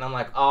there," and I'm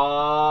like,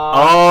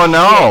 "Oh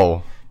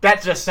no,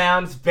 that just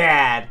sounds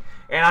bad."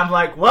 And I'm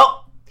like,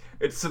 "Well,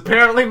 it's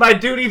apparently my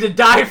duty to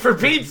die for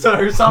pizza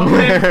or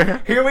something.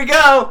 Here we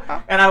go."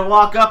 And I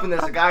walk up, and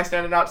there's a guy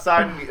standing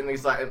outside, and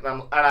he's like,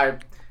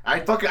 I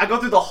go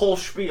through the whole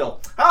spiel.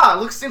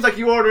 Seems like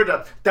you ordered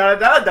a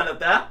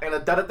da-da-da-da-da-da and a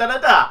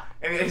da-da-da-da-da.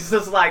 And it's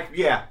just like,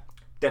 yeah,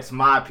 that's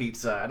my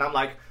pizza. And I'm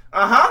like,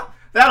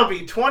 that'll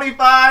be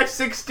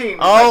 $25.16.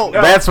 Oh, like,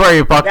 no, that's where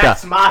you fucked up.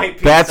 That's my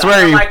pizza. That's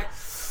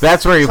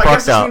where you fucked up. I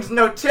guess this means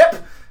no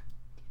tip.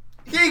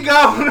 Here you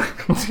go.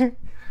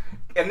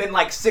 And then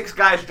like 6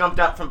 guys jumped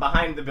out from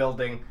behind the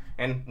building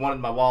and wanted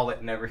my wallet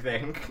and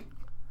everything.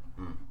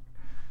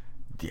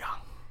 Yeah.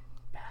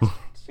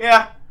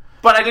 Yeah.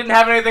 But I didn't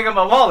have anything in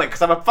my wallet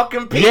because I'm a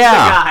fucking pizza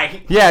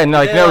guy. Yeah,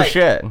 no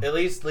shit. At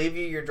least leave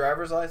you your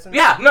driver's license?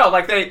 Yeah, no,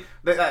 like I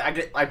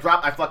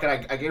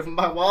gave them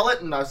my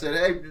wallet and I said,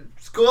 "Hey,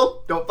 it's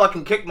cool. Don't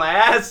fucking kick my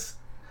ass."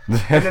 And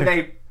then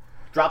they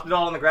dropped it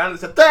all on the ground and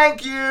said,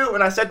 "Thank you."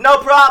 And I said, "No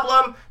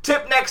problem.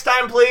 Tip next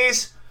time,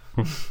 please."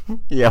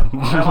 Yeah.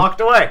 And I walked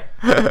away.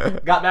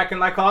 Got back in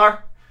my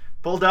car,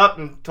 pulled up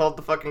and told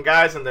the fucking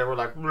guys, and they were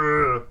like,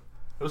 "Ugh."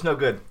 It was no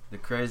good. The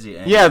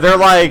crazy. Yeah, they're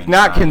like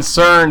not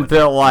concerned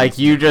that like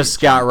you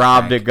just got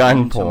robbed at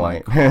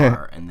gunpoint.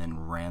 And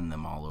then ran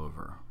them all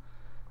over.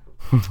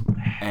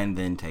 And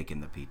then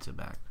taken the pizza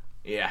back.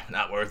 Yeah,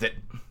 not worth it.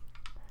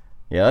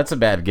 Yeah, that's a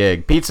bad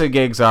gig. Pizza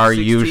gigs are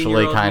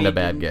usually kind of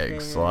bad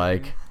gigs.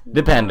 Like,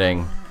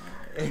 depending.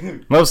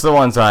 Most of the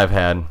ones I've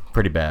had,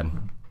 pretty bad.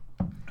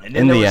 And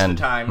then there was the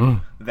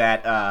time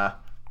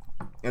that,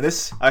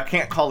 this, I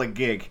can't call a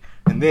gig.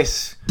 And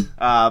this,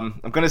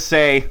 I'm going to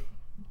say,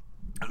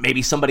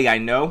 maybe somebody I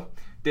know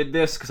did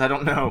this, because I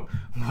don't know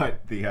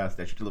what the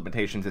statute of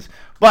limitations is.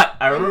 But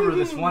I remember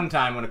this one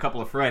time when a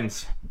couple of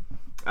friends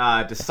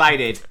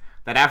decided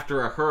that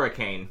after a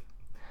hurricane,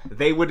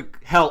 they would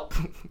help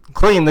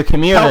clean the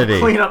community.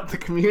 Help clean up the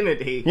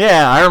community.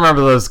 Yeah, I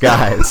remember those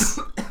guys.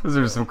 Those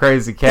are some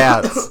crazy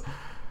cats.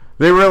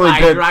 They really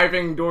did.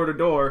 Driving door to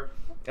door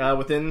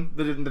within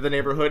the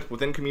neighborhood,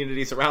 within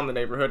communities around the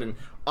neighborhood, and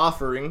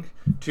offering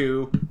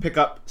to pick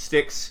up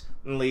sticks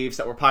and leaves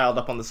that were piled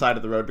up on the side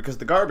of the road because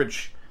the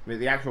garbage,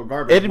 the actual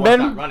garbage, was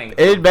not running.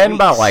 It had been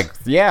about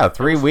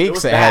 3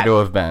 weeks. It had to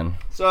have been.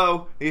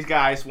 So these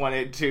guys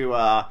wanted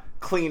to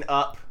clean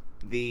up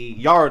the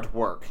yard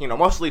work,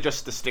 mostly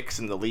just the sticks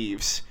and the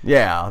leaves.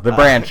 Yeah, the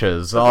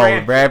branches,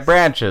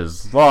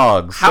 branches,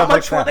 logs. How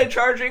much were they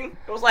charging?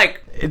 It was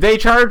they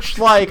charged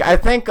I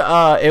think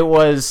it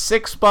was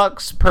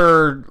 $6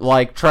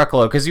 per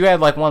truckload, because you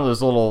had one of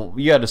those little,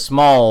 you had a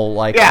small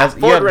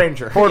Ford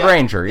Ranger. Ford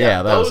Ranger,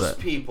 yeah, that was it. Those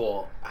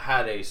people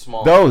had a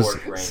small Those-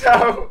 Ford Ranger.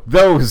 So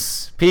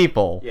Those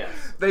people. Yes.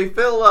 they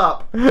fill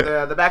up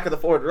the back of the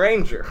Ford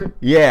Ranger,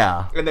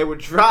 Yeah. and they would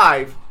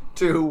drive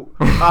to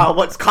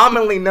what's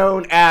commonly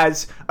known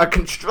as a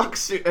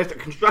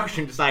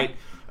construction site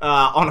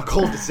on a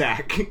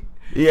cul-de-sac.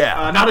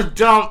 Yeah. Not a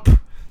dump.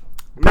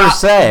 Per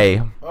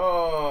se.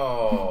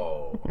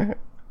 Oh.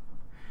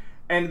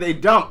 And they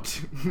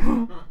dumped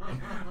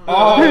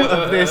all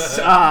of this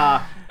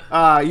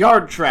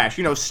yard trash.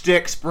 You know,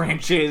 sticks,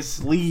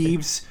 branches,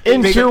 leaves,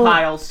 Into- bigger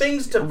piles.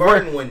 Things to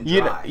burn when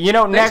dry. You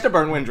know, Next to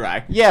burn when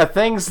dry. yeah,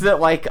 things that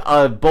like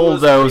a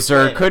bulldozer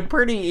planted. could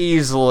pretty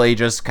easily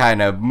just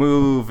kind of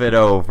move it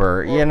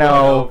over. You Run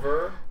know.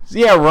 over.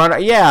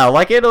 Yeah,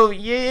 like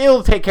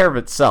it'll take care of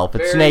itself.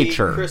 It's Very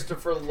nature.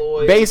 Christopher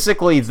Lloyd.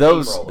 Basically,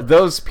 Steamroller.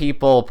 those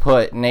people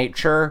put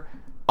nature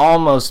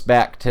almost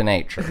back to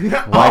nature.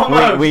 Like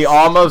Almost. we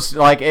almost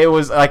like it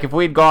was like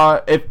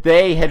if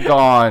they had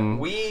gone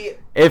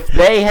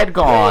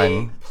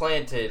They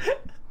planted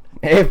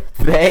if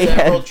they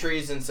several had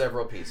trees in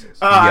several pieces.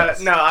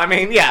 Yes. No, I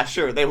mean, yeah,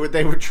 sure, they were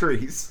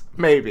trees,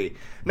 maybe.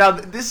 Now,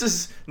 this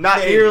is not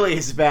Maybe. nearly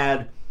as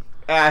bad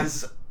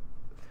as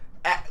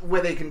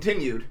where they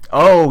continued.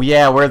 oh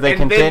yeah, where they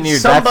And then continued.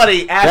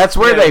 somebody asked that's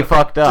where them they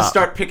fucked up. to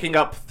start picking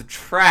up the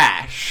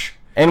trash.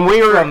 And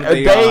we were from the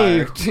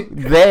yard.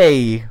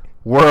 they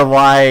were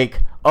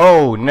like,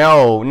 "Oh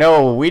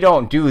no, we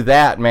don't do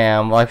that,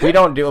 ma'am. Like we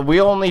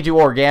only do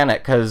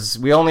organic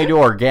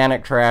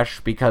trash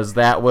because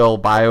that will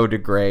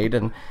biodegrade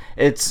and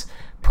it's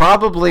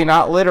probably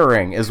not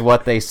littering," is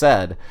what they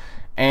said.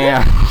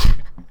 And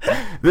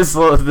this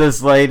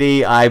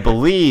lady, I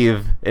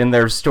believe, in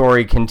their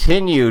story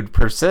continued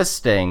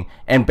persisting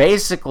and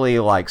basically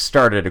like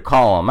started to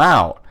call them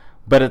out,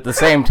 but at the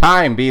same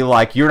time be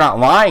like, "You're not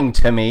lying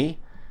to me.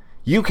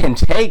 You can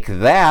take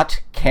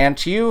that,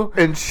 can't you?"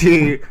 And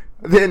she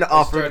then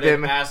offered Started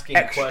them asking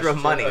extra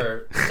question- money.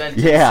 or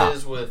sentences Yeah.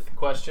 with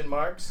question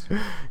marks.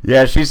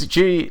 Yeah,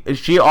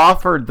 she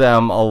offered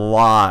them a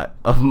lot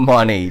of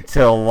money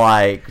to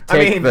like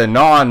take the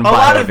non-biodegradable. A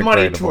lot of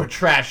money to a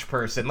trash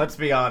person, let's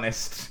be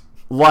honest.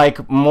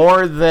 Like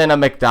more than a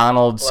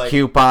McDonald's Like-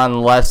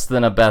 coupon, less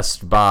than a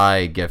Best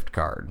Buy gift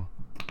card.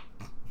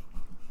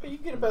 But you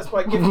get a Best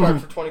Buy gift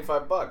card for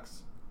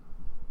 $25.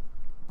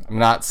 I'm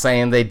not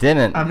saying they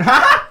didn't, I'm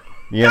not.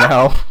 you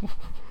know.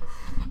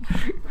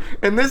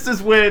 And this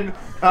is when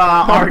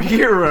our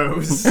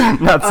heroes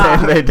Not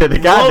saying they did a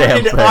goddamn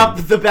loaded thing. up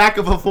the back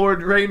of a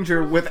Ford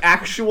Ranger with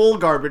actual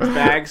garbage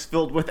bags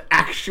filled with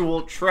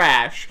actual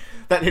trash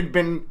that had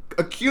been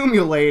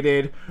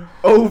accumulated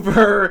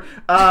over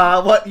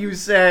what you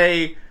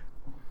say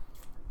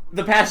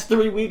the past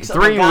 3 weeks of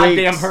 3 a goddamn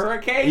weeks.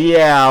 hurricane.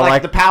 Yeah,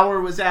 like the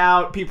power was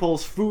out,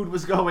 people's food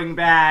was going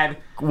bad.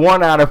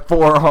 1 out of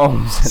 4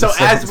 homes. in So a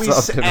as we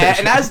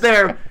subdivision.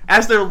 and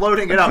as they're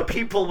loading it up,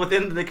 people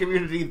within the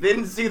community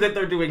then see that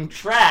they're doing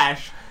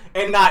trash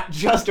and not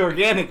just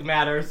organic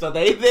matter. So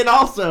they then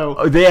also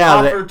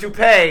offer to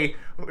pay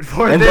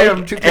for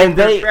them to take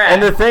their trash.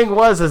 And the thing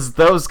was, is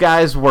those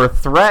guys were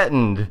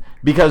threatened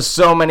because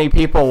so many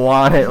people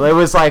wanted. It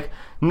was like,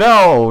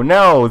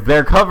 no,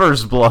 their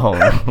cover's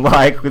blown.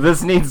 Like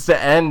this needs to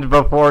end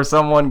before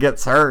someone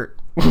gets hurt.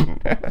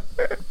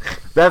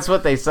 That's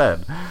what they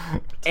said.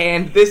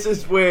 And this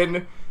is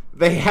when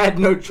they had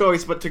no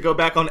choice but to go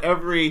back on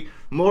every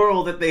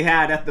moral that they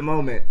had at the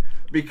moment.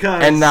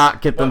 Because And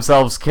not get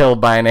themselves killed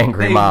by an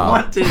angry they mob.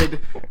 wanted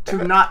to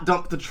not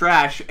dump the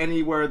trash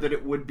anywhere that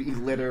it would be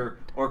litter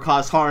or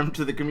cause harm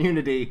to the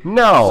community.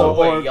 No. So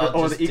wait, Or y'all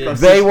the just did- ecosystem.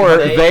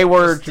 They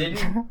were just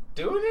didn't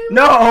do it?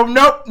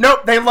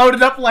 Nope. They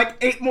loaded up like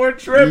 8 more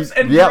trips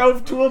and Yep.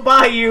 drove to a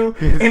bayou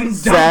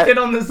and dumped it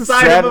on the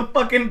side of a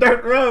fucking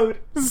dirt road.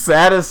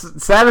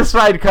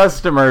 Satisfied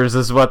customers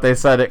is what they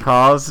said it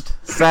caused.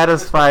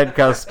 Satisfied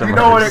customers. You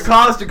know what it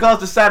caused? It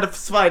caused a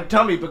satisfied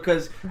tummy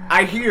because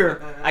I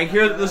hear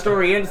that the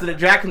story ends at a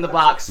Jack in the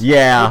Box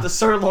Yeah. with a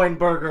sirloin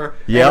burger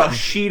Yep. and a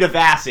sheet of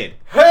acid.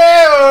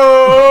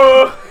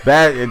 Hey-o!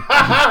 That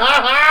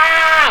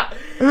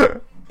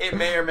It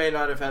may or may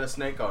not have had a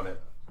snake on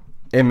it.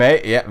 it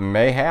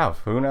may have.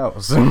 Who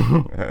knows?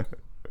 And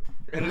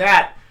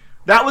that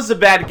was a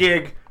bad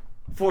gig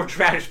for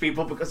trash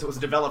people because it was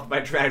developed by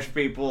trash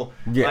people.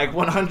 Yeah. Like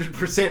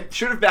 100%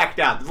 should have backed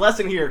out. The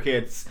lesson here,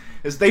 kids,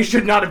 is they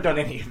should not have done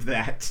any of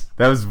that.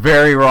 That was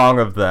very wrong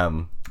of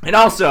them. And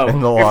also,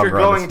 In the if long you're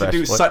run, going to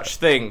do especially. such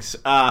things,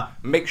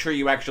 make sure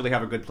you actually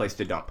have a good place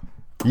to dump.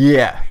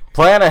 Yeah.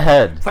 Plan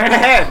ahead. Plan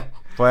ahead.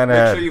 Plan Make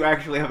ahead. sure you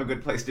actually have a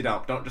good place to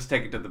dump. Don't just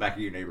take it to the back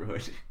of your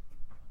neighborhood.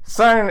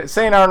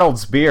 St.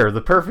 Arnold's beer,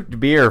 the perfect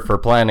beer for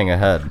planning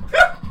ahead.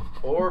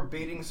 Or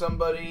beating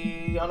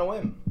somebody on a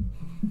whim.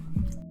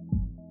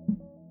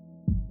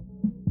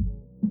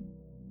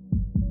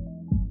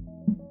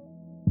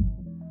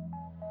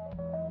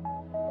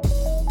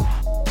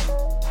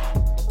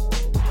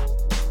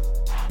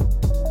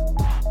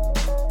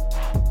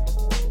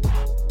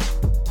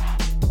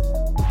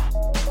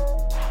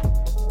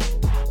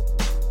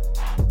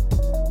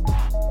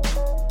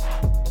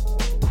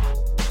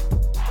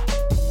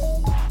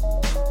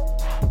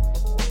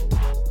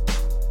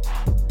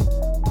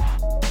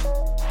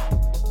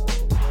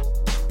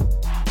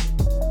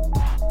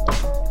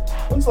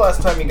 When's the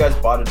last time you guys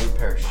bought a new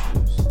pair of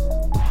shoes?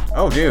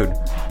 Oh, dude.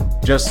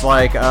 Just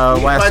like He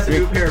last buys a week.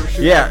 new pair of shoes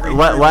Yeah, every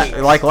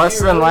 3 like weeks. less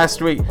than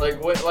last week.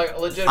 Like, what, like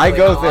legitimately, I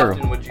go how through-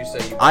 often would you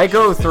say you I buy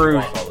go shoes that you through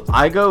want all the time?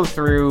 I go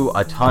through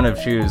a ton of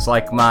shoes.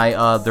 Like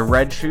my the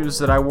red shoes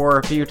that I wore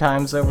a few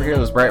times over here,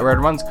 those bright red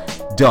ones,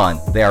 done.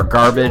 They are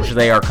garbage.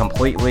 They are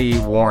completely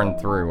worn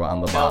through on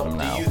the bottom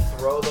now. Do you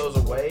throw those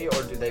away,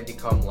 or do they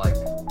become like?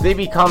 They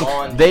become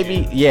lawn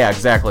shoes? yeah,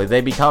 exactly.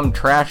 They become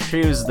trash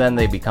shoes, then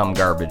they become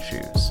garbage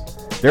shoes.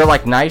 They're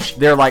like nice,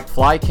 they're like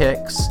fly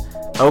kicks,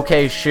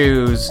 okay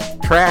shoes,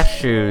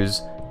 trash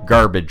shoes,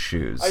 garbage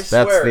shoes. I That's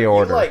swear, the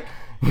order. You, like,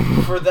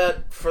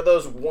 for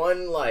those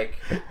one like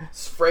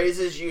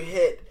phrases you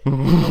hit.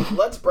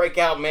 Let's break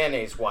out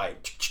mayonnaise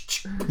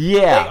white.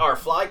 Yeah. They are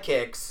fly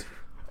kicks.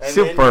 And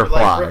Super then you,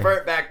 like, fly.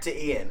 revert back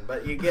to Ian,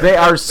 but you get They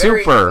are very-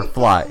 super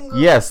fly.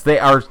 Yes, they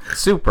are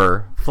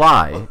super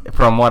fly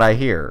from what I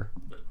hear.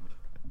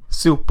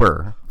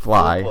 Super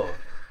fly.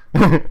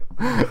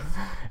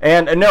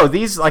 And no,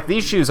 these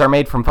shoes are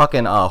made from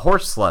fucking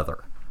horse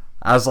leather.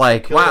 I was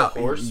like, Kill a wow.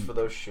 horse for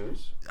those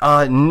shoes.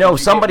 No, you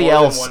somebody get more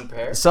than else. one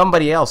pair?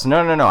 Somebody else. No.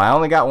 I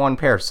only got one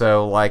pair.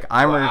 So like,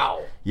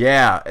 Wow.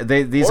 Yeah,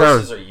 these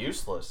Horses are. are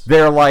useless.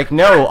 They're like,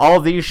 no,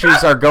 all these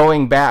shoes are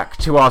going back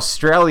to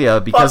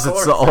Australia because Fuck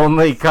it's the horses.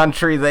 only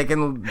country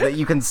that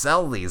you can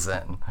sell these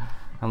in.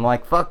 I'm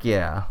like, fuck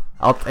yeah,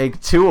 I'll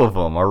take 2 of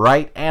them, a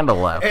right and a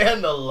left.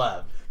 And the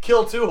left.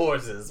 Kill 2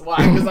 horses. Why?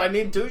 Because I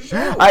need 2 shoes.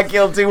 I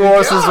killed 2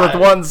 horses God.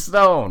 with 1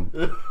 stone.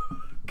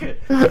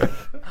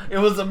 It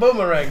was a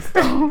boomerang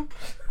stone.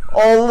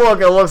 Oh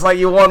look, it looks like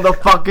you won the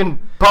fucking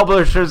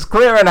Publishers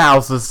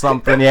Clearinghouse or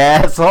something, you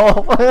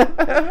asshole.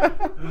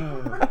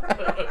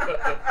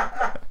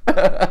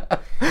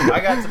 I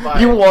got to buy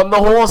You won the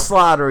horse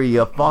lottery,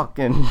 you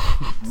fucking.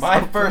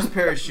 my first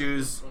pair of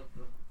shoes,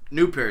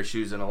 new pair of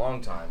shoes in a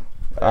long time.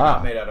 They're Ah.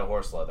 not made out of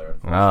horse leather,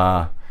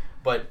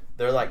 but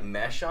they're like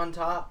mesh on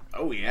top.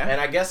 Oh yeah. And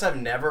I guess I've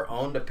never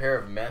owned a pair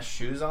of mesh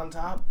shoes on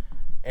top.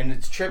 And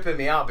it's tripping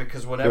me out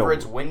because whenever Feel-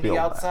 it's windy feel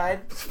that. outside,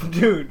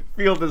 Dude,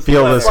 feel this.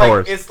 Feel leather. this like-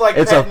 horse. it's like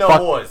a petting a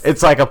horse.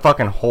 It's like a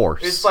fucking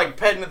horse. it's like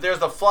petting it.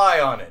 There's a fly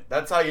on it.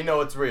 That's how you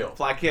know it's real.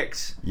 Fly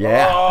kicks.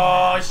 yeah.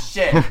 Oh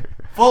shit!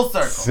 Full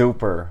circle.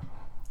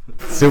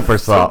 Super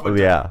soft. Super-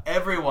 Yeah.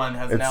 Everyone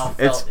has now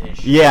It's felt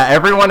issues. yeah.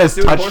 Everyone has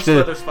Dude, touched horse it.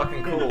 leather's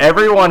fucking cool.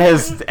 Everyone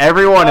has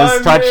I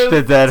touched a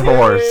miss dead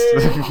horse.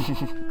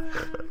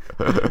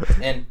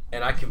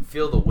 And I can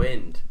feel the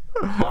wind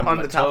on on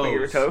my the top of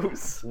your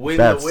toes. When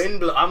That's- the wind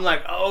blows, I'm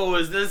like, oh,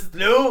 is this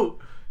new?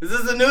 Is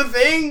this a new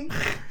thing?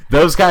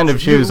 Those kind of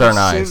shoes are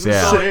nice. So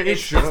Yeah.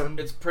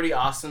 it's pretty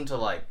awesome to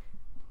like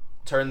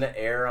turn the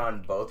air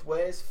on both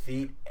ways,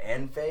 feet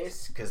and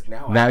face, because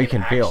now Now I you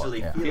can feel it, actually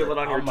yeah. Feel it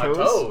on your my toes.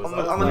 On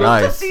the On little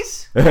Nice.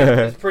 tufties.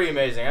 It's pretty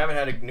amazing. I haven't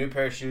had a new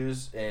pair of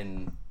shoes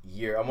in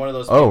year. I'm one of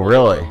those Oh, people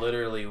really? who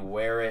literally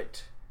wear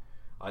it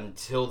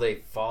until they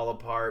fall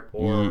apart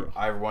or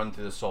I run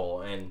through the sole.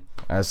 And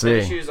I tennis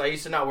see. shoes, I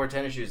used to not wear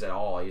tennis shoes at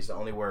all. I used to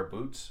only wear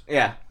boots.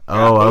 Yeah.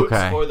 Oh, Boots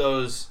okay. or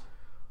those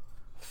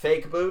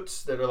fake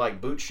boots that are like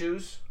boot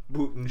shoes.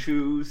 Boot and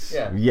shoes.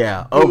 Yeah.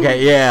 Yeah.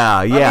 Okay.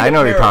 Yeah. Yeah. I know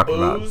what you're talking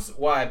about.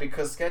 Why?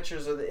 Because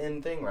Skechers are the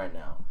in thing right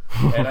now.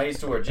 And I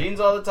used to wear jeans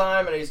all the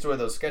time, and I used to wear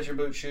those Sketcher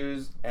boot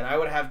shoes, and I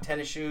would have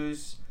tennis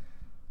shoes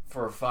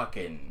for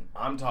fucking,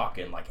 I'm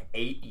talking like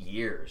 8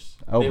 years.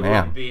 Oh,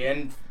 man. Would be,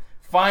 and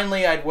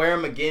finally I'd wear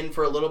them again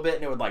for a little bit,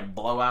 and it would like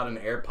blow out an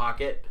air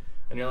pocket,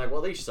 and you're like,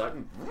 well, these suck.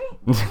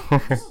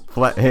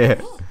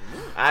 Yeah.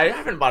 I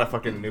haven't bought a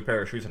fucking new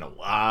pair of shoes in a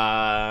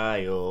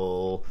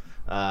while.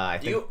 I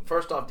think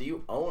First off, do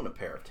you own a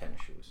pair of tennis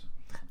shoes?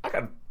 I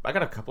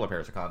got a couple of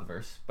pairs of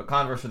Converse, but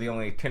Converse are the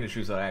only tennis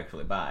shoes that I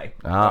actually buy.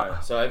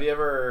 Alright, so have you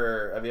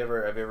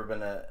ever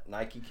been a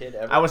Nike kid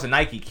ever? I was a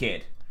Nike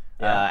kid.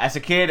 Yeah. As a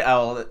kid,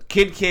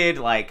 kid,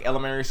 like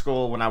elementary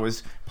school, when I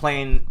was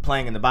playing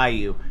in the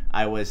Bayou,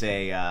 I was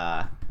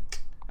a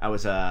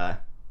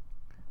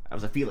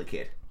Fila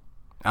kid.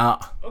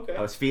 Okay.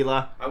 I was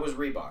Fila. I was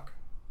Reebok.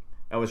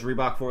 I was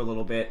Reebok for a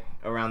little bit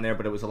around there,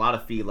 but it was a lot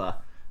of Fila.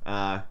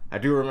 I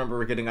do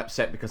remember getting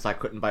upset because I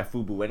couldn't buy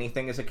FUBU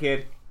anything as a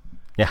kid.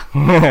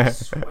 Yeah.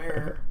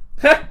 Swear.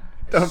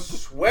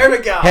 Swear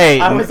to God. Hey,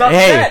 I was hey,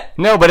 upset.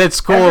 no, but it's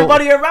cool.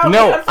 Everybody around me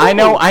No, had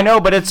I know,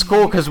 but it's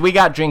cool because we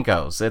got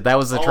Jinkos. That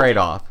was the Oh.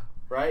 trade-off.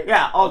 Right?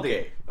 Yeah, all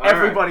day.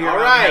 Everybody all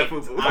around right. me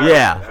had FUBU. All right.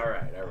 Yeah. All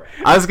right.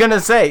 I was gonna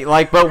say,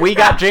 like, but we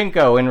got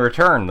Jinko in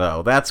return,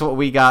 though. That's what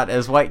we got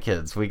as white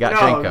kids. We got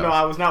Jinkos. No,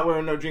 I was not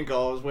wearing no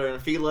Jinko. I was wearing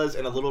Filas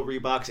and a little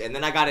Reeboks, and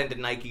then I got into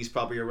Nikes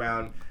probably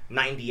around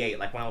 98.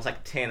 Like when I was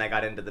like 10, I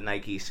got into the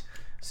Nikes.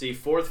 See,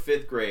 4th,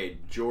 5th grade,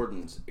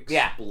 Jordans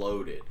Yeah.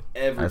 exploded.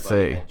 Everybody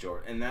see. had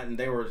Jordan. And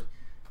they were...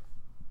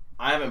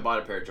 I haven't bought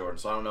a pair of Jordans,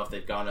 so I don't know if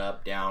they've gone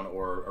up, down,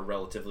 or are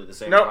relatively the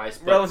same price.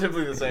 But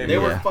relatively the same. they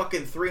were Yeah.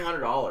 fucking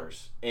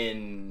 $300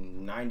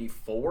 in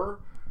 94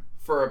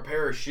 for a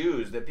pair of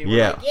shoes that people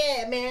Yeah. were like,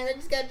 yeah, man, I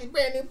just got this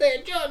brand new pair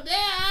of Jordans. Yeah.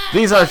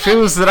 These are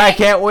shoes that I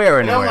can't wear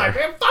And I'm anywhere. like,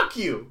 man, fuck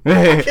you.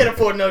 I can't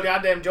afford no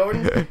goddamn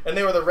Jordans. And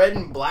they were the red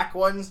and black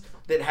ones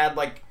that had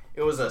like, it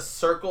It was a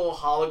circle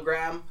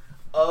hologram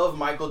of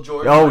Michael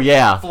Jordan. Oh,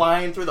 yeah.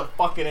 Flying through the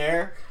fucking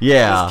air.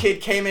 Yeah. This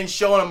kid came in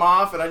showing him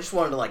off, and I just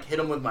wanted to like hit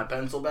him with my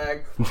pencil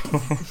bag.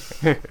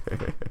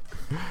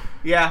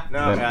 Yeah,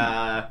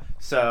 no.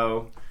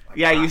 So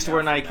yeah, I used to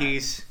wear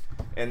Nikes,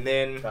 and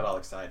then Got all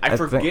excited. I I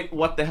forget think-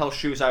 what the hell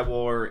shoes I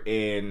wore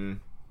in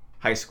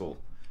high school.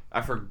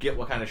 I forget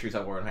what kind of shoes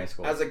I wore in high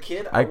school. As a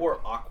kid, I wore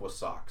aqua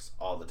socks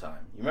all the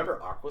time. You remember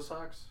aqua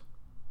socks?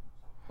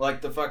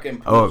 Like the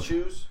fucking pool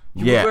shoes?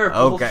 Yeah. wear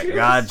pool Okay. shoes?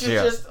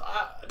 Gotcha.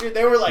 Dude,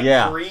 they were like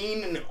Yeah.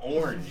 green and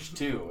orange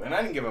too, and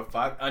I didn't give a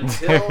fuck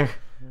until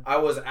I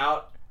was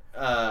out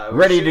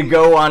Ready to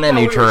go on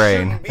any we were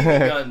terrain. shooting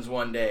BB guns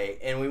one day,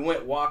 and we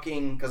went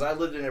walking because I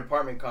lived in an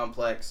apartment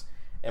complex,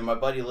 and my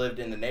buddy lived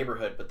in the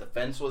neighborhood, but the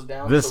fence was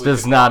down. This so we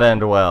does could not walk.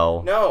 end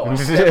well. No, I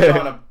stepped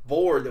on a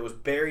board that was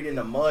buried in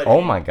the mud. Oh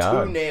and my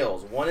God. 2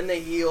 nails, one in the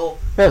heel.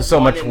 That's so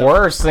one much in the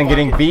worse than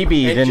getting fucking-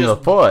 BB'd and in the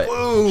just foot.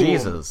 boom.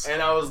 Jesus.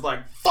 And I was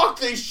like, "Fuck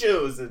these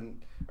shoes,"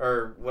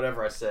 or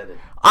whatever I said. It.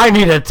 I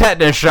need a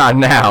tetanus shot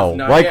now.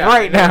 No, like yeah,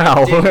 right I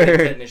now. did get a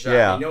tetanus shot.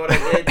 Yeah. You know what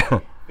I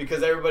did?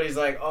 Because everybody's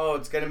like, "Oh,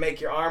 it's gonna make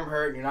your arm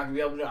hurt, and you're not gonna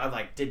be able to." I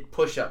like did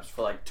push-ups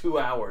for like 2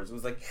 hours. It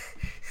was like,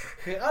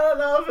 I don't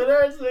know if it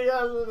hurts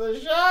because of the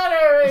shot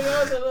or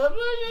because of the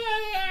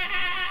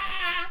push-up.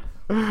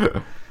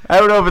 I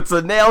don't know if it's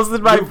the nails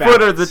in my New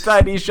foot or the Balance.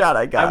 tiny shot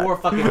I got. I wore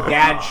fucking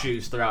dad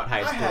shoes throughout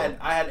high school.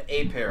 I had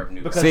a pair of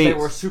new because See, they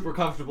were super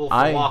comfortable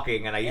for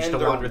walking, and I used and to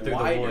they're wander through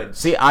wider. the woods.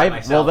 See, by well,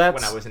 myself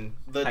that's when I was in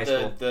the high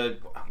school.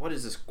 what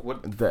is this?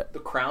 What The- the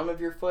crown of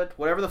your foot?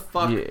 Whatever the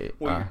fuck Yeah,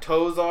 where your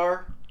toes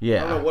are.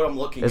 yeah. I don't know what I'm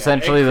looking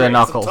Essentially at. the Egg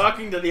crates. knuckles. I'm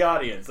talking to the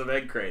audience of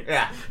egg crates.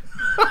 Yeah.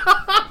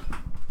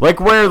 Like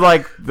where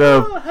like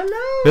the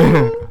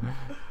Hello.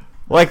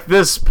 like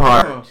this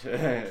part.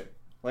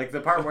 Like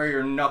the part where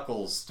your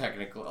knuckles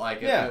technically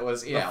like Yeah. if it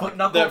was The foot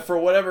knuckle. That for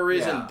whatever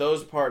reason, Yeah.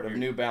 those part of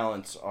New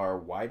Balance are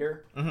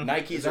wider.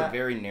 Nikes Is that- are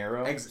very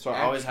narrow, so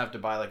I always have to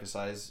buy like a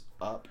size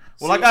up.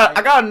 Well, I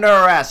got a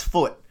narrow ass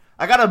foot.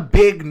 I got a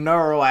big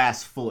narrow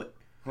ass foot,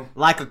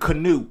 like a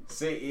canoe.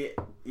 See,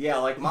 yeah,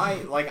 like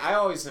I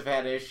always have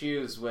had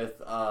issues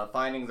with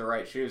finding the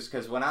right shoes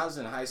because when I was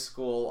in high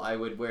school, I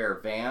would wear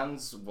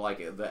Vans,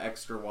 like the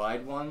extra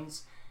wide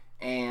ones,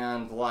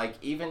 and like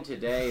even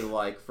today,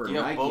 like for Do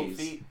you have both Nikes.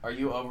 feet? Are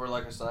you over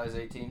like a size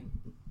 18?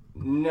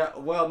 No,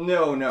 well,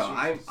 no.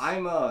 I'm I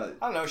don't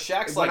know.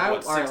 Shaq's when like I,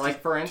 what? all right,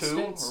 like for 62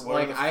 instance, or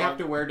whatever like the I have fuck?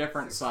 to wear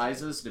different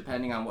sizes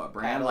depending on what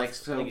brand. Paddles. Like I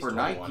so think for it's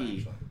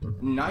 21,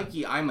 Nike,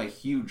 actually. I'm a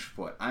huge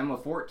foot. I'm a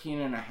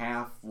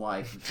 14.5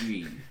 like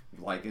G,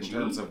 like in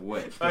terms of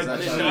width. 'Cause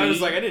that's how- I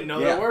was like, I didn't know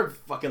Yeah. there were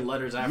fucking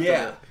letters after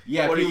Yeah,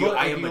 yeah. What If are you you? look,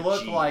 I if am you a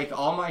look G. like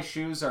all my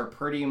shoes are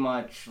pretty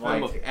much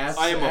like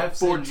I am a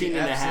Fs and 14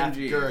 and a Fs half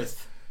Gs.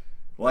 girth.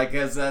 Like,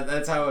 cause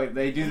that's how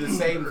they do the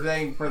same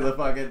thing for the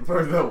fucking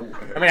for the.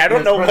 I mean, I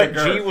don't know for the what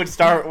G girth. would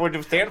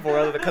stand for,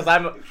 other because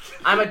I'm a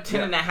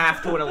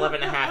 10.5 to an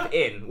 11.5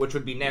 in, which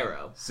would be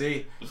narrow.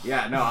 See,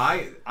 yeah, no,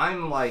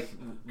 I'm like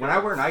when I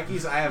wear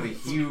Nikes, I have a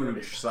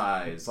huge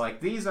size.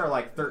 Like these are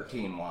like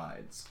 13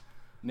 wides.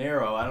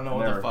 Narrow. I don't know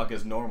what Narrow. the fuck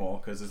is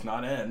normal because it's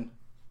not N.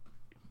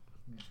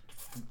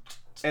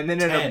 And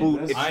then in a 10.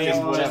 boot, it's I just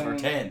am whatever.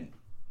 just 10.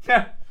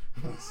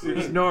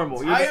 It's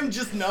normal. I am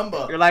just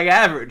number. You're like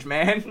average,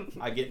 man.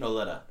 I get no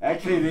letter.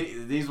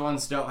 Actually, these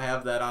ones don't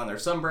have that on there.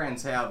 Some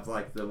brands have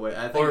like the way.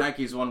 I think Or-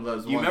 Nike's one of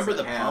those. You ones remember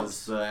that the has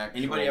pumps? The actual,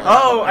 Anybody ever-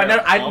 Oh, Have a pair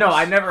of I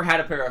pumps? never had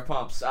a pair of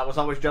pumps. I was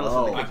always jealous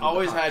of the Oh. kids I with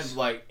always the had pumps.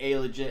 like a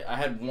legit. I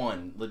had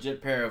one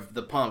legit pair of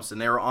the pumps, and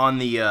they were on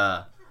the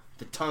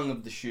tongue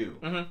of the shoe,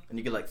 Mhm. and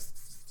you could like.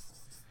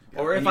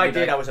 Or if and you I could, did,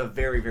 like- I was a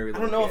very, very I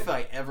little don't know kid. if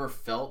I ever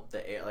felt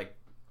the like,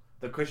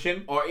 The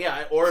cushion? or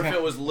if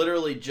it was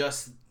literally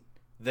just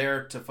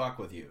there to fuck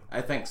with you. I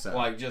think so.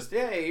 Like just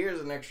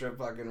here's an extra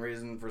fucking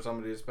reason for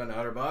somebody to spend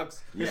 $100.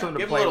 Here's Yeah. something to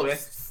Give a play little,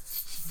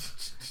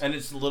 with. and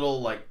it's a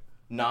little like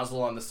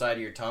nozzle on the side of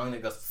your tongue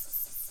that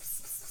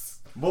goes.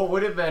 What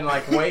would have been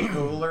like way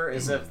cooler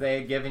is if they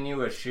had given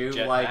you a shoe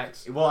like.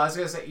 Jetpacks? Well, I was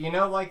gonna say, you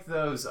know, like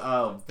those things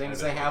That'd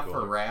they be have cooler.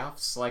 for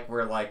rafts, like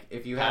where like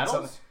if you had Paddles?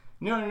 something.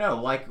 No.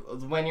 Like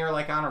when you're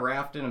like on a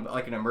raft in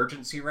like an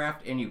emergency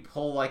raft, and you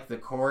pull like the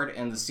cord,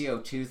 and the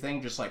CO2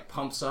 thing just like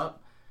pumps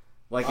up,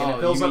 like and Oh,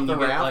 it fills you up mean the you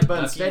get, raft. like, but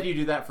ducky? instead, you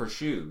do that for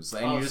shoes,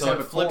 and you just So have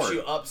it a flips cord.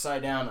 you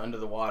upside down under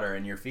the water,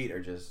 and your feet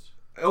are just.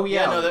 Oh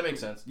yeah, No, that makes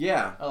sense.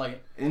 yeah. I like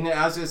it. And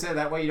I was gonna say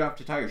that way you don't have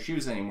to tie your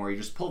shoes anymore. You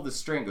just pull the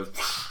string, goes,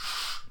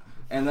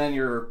 and then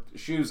your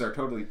shoes are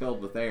totally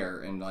filled with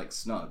air and like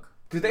snug.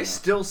 Do they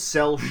still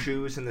sell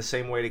shoes in the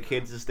same way to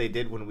kids as they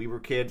did when we were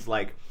kids?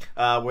 Like,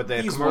 where the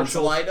These ones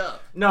commercials light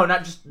up. No,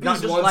 not just These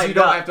ones light you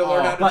don't up, have to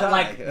learn how to but tie.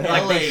 like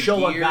LA they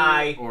show a Gear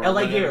guy or LA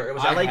whatever. Gear. It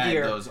was I LA had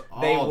Gear. those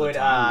They all the would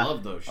time. I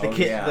love those the shoes.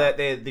 kid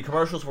yeah. the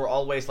commercials were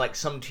always like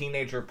some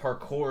teenager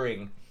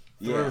parkouring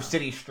through Yeah.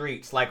 city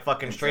streets, like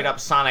fucking straight up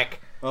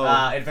Sonic Oh.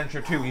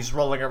 Adventure 2. He's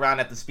rolling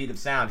around at the speed of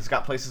sound. He's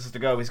got places to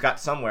go. He's got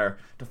somewhere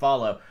to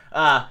follow.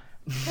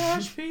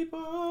 Cash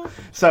people.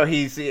 So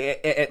he's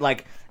it,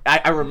 like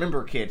I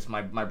remember kids.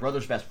 My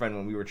brother's best friend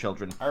when we were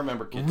children. I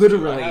remember kids.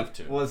 Literally I have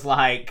to. was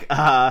like,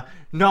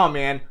 no,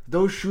 man,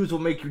 those shoes will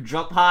make you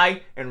jump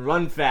high and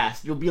run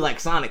fast. You'll be like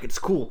Sonic. It's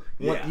cool.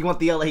 You want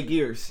the LA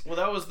Gears. Well,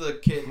 that was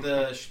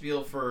the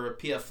spiel for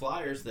PF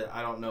Flyers that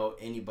I don't know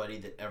anybody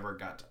that ever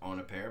got to own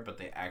a pair, but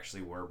they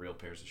actually were real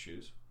pairs of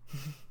shoes.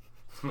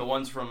 The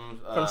ones from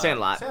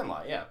Sandlot.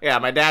 Sandlot, yeah. Yeah,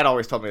 my dad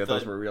always told me that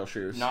those were real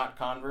shoes. Not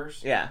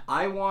Converse. Yeah.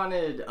 I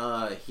wanted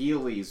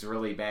Heelys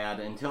really bad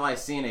until I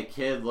seen a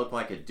kid look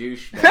like a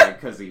douchebag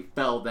because he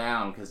fell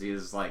down because he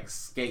was like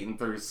skating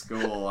through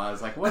school. I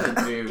was like, what a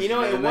douche.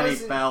 And then he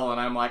fell, and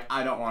I'm like,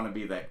 I don't want to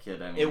be that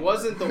kid anymore. It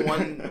wasn't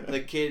the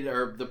kid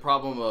or the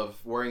problem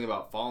of worrying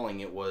about falling.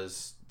 It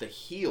was the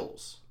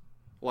heels.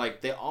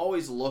 Like, they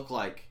always look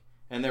like,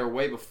 and they were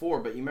way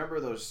before, but you remember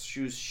those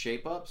shoes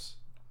shape-ups?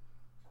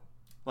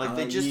 Like,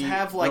 they just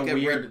have, like,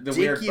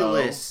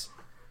 ridiculous...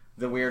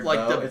 The weird like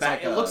bow. the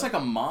back, it looks like a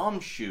mom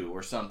shoe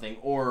or something,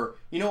 or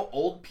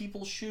old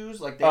people's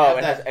shoes. Like they it have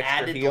has that extra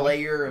added heel.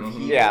 layer of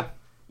heel.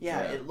 Yeah.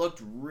 It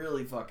looked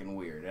really fucking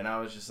weird, and I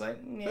was just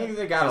like, maybe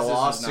they got a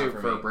lawsuit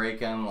for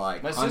breaking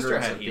like My sister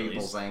hundreds had of Heelys.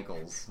 people's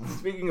ankles.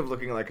 Speaking of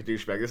looking like a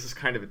douchebag, this is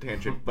kind of a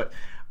tangent, but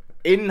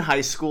in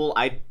high school,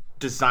 I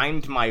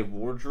designed my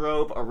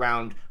wardrobe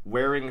around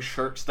wearing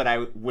shirts that I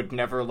would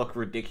never look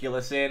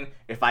ridiculous in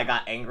if I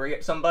got angry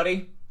at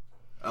somebody.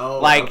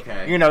 Oh, like,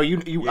 okay.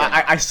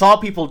 I saw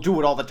people do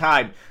it all the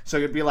time. So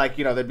it'd be like,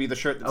 there'd be the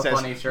shirt that says,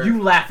 funny shirt.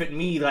 you laugh at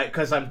me like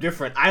because I'm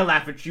different. I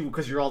laugh at you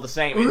because you're all the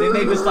same. And then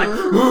they just like,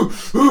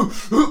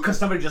 because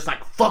somebody just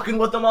like fucking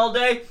with them all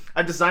day.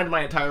 I designed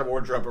my entire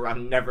wardrobe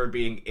around never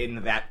being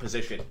in that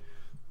position.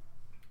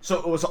 So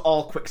it was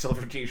all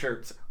Quicksilver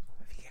t-shirts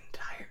the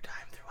entire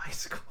time through high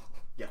school.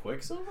 Yeah,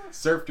 Quicksilver?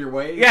 Surfed your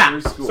way Yeah,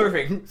 through school.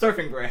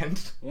 surfing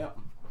brand. Yep.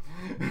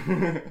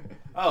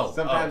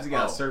 Sometimes you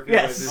gotta surf your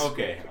way through school.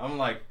 Okay, I'm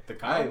like the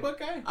comic book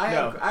guy. I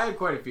had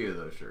quite a few of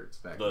those shirts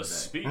back in the day.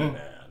 Speedy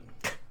Man.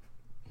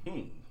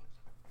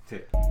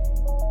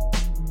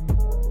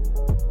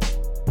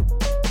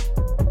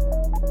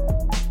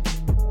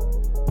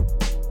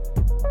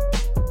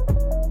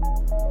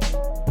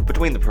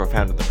 Between the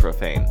Profound and the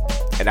Profane,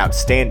 an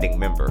outstanding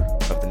member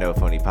of the No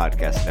Phony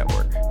Podcast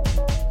Network.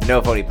 The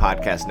No Phony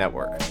Podcast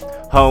Network,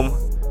 home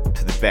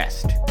to the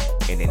best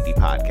in indie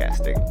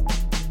podcasting.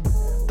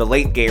 The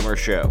Late Gamer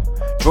Show.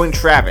 Join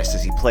Travis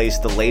as he plays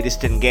the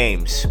latest in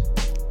games,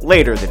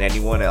 later than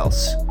anyone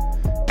else,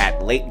 at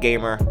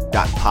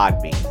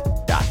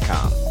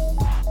lategamer.podbean.com.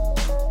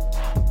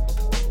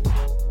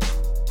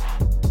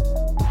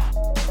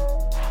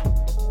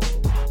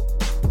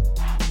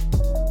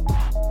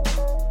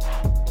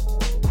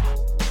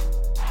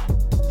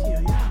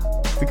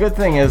 The good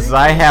thing is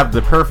I have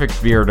the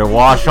perfect beer to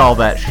wash all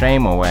that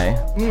shame away.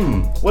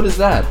 What is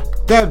that?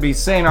 That'd be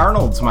St.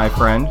 Arnold's, my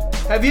friend.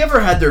 Have you ever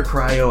had their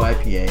Cryo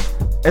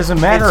IPA? As a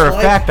matter It's of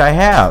like- fact, I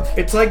have.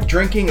 It's like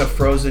drinking a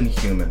frozen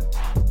human.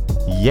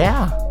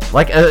 Yeah.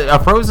 Like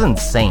a frozen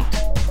saint.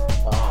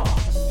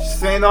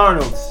 St.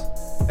 Arnold's.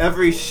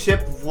 Every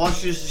ship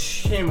washes the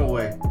shame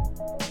away.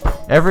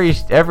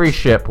 Every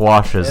ship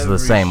washes the Every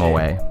same ship.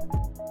 away.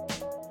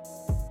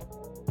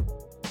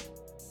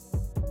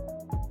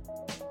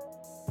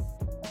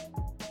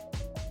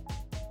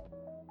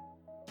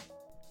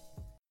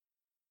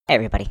 Hey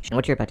everybody,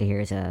 what you're about to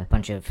hear is a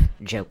bunch of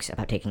jokes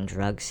about taking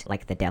drugs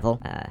like the devil,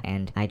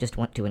 and I just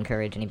want to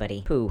encourage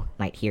anybody who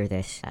might hear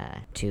this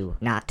to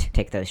not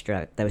take those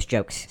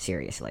jokes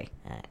seriously.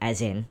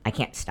 As in, I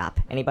can't stop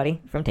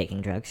anybody from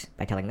taking drugs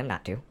by telling them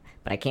not to,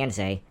 but I can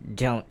say,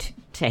 don't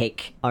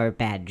take our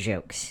bad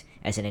jokes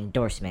as an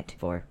endorsement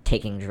for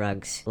taking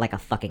drugs like a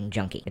fucking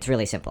junkie. It's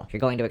really simple. If you're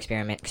going to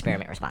experiment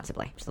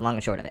responsibly. It's the long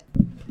and short of it.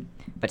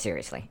 But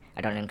seriously,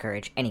 I don't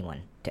encourage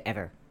anyone to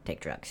ever take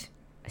drugs,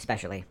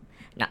 especially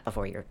not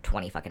before you're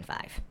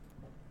 25.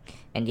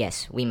 And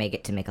yes, we may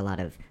get to make a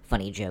lot of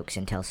funny jokes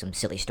and tell some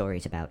silly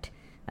stories about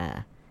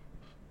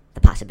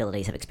the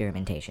possibilities of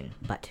experimentation,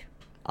 but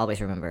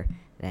always remember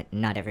that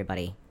not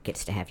everybody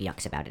gets to have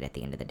yucks about it at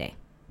the end of the day.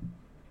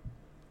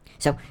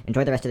 So,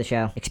 enjoy the rest of the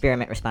show,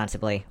 experiment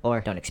responsibly, or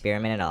don't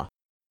experiment at all.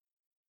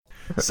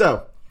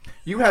 So,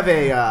 you have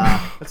a,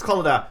 let's call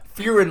it a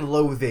fear and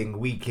loathing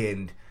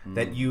weekend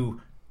that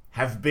you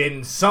have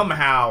been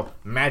somehow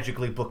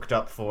magically booked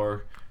up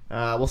for.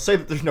 We'll say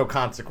that there's no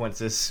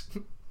consequences.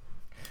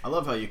 I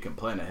love how you can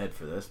plan ahead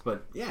for this,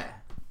 but yeah.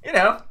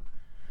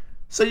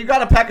 So you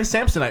gotta pack a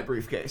Samsonite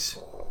briefcase.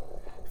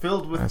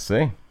 Filled I with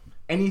see.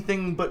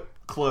 anything but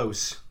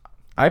clothes.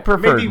 I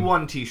prefer. Maybe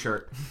one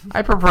t-shirt.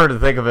 I prefer to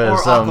think of it Or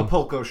as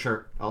Acapulco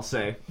shirt, I'll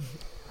say.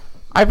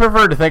 I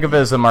prefer to think of it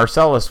as a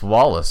Marcellus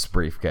Wallace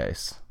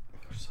briefcase.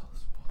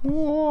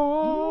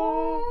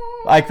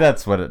 Like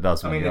that's what it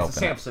does when you it's a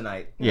open it.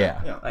 Samsonite.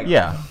 Yeah. Like-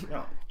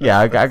 Yeah,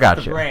 I got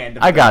the you. brand.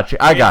 I got you.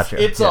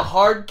 It's Yeah. a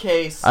hard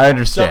case. I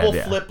understand, Double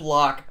yeah. flip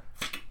lock,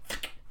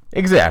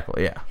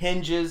 Exactly, yeah.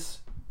 hinges.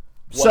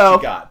 What So,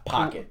 you got?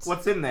 Pockets.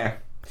 What's in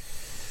there?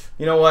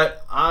 You know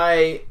what?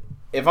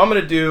 If I'm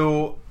gonna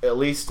do, at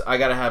least I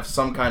gotta have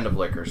some kind of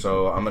liquor.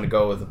 So I'm gonna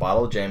go with a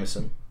bottle of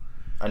Jameson.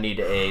 I need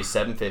a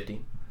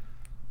 750.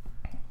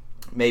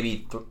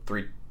 maybe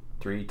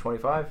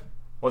 325.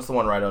 What's the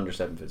one right under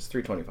 750? It's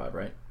 325,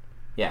 right?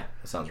 Yeah,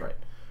 that sounds right.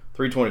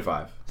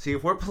 325. See,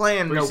 if we're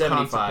playing no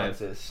 375.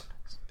 consequences,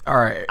 All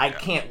right. I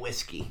can't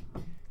whiskey.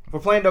 If we're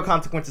playing no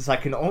consequences, I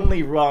can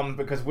only rum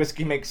because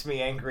whiskey makes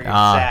me angry and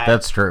sad.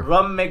 That's true.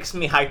 Rum makes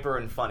me hyper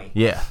and funny.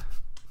 Yeah.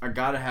 I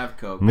gotta have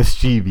Coke.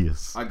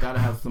 Mischievous. I gotta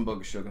have some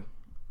booger sugar.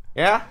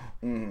 Yeah?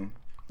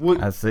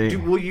 I see.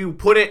 Will you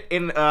put it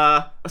in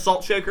a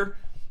salt shaker?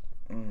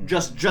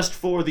 Just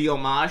for the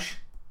homage?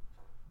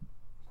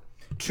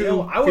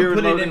 I would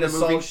put it in a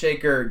salt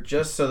shaker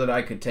just so that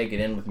I could take it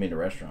in with me to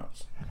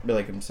restaurants. Be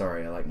like, I'm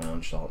sorry, I like my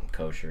own salt and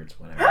kosher, it's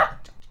whatever.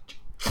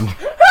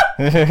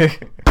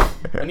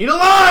 I need a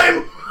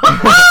lime!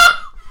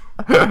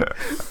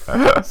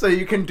 So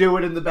you can do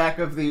it in the back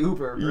of the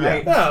Uber,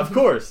 right? Yeah, of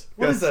course.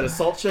 What is that, a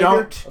salt shaker?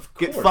 Don't Of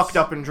get course. fucked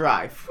up and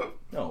drive.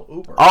 No,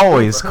 Uber.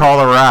 Always call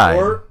a ride.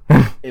 Or,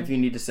 if you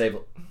need to save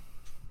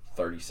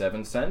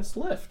 37 cents,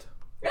 Lyft.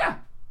 Yeah.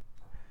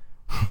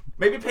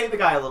 Maybe pay the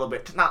guy a little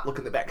bit to not look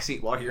in the back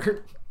seat while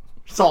you're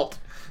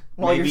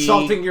while Maybe- you're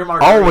salting your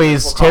margaritas.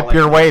 Always we'll call tip it.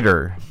 your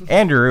waiter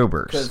and your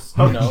Ubers. Because,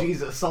 Oh,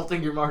 Jesus,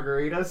 salting your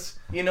margaritas?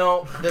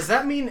 does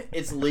that mean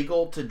it's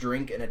legal to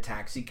drink in a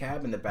taxi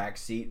cab in the back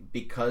seat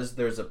because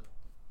there's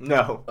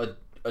No.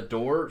 a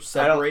door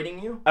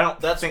separating you? I don't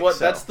That's think what.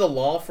 so. That's the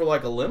law for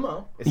like a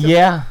limo.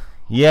 Yeah.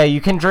 Yeah,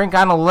 you can drink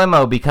on a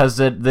limo because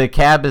the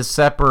cab is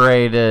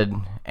separated.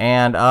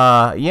 And,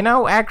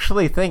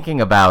 actually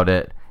thinking about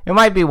it, it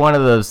might be one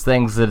of those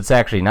things that it's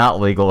actually not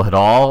legal at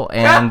all.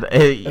 And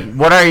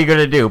what are you going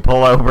to do?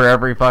 Pull over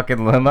every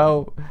fucking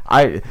limo?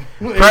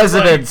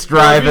 Presidents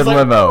drive in he's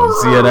like,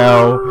 limos,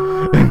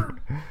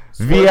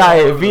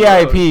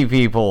 VIP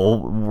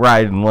people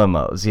ride in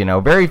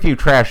limos, Very few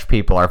trash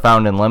people are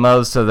found in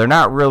limos, so they're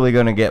not really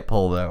going to get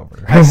pulled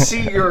over. I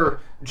see your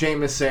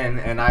Jameson,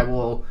 and I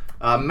will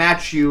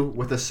match you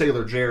with a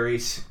Sailor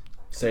Jerry's.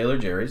 Sailor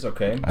Jerry's,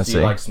 okay. I So see.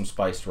 you like some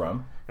spiced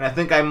rum? And I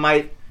think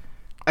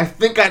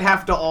I'd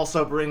have to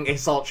also bring a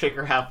salt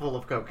shaker half full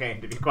of cocaine,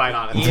 to be quite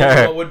honest.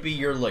 Yeah. What would be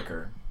your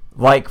liquor?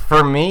 Like,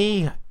 for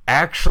me,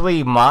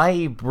 actually,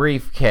 my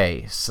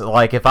briefcase,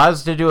 like, if I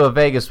was to do a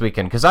Vegas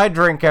weekend, because I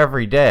drink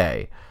every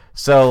day,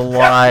 so,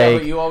 like, Yeah,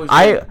 but you always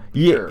drink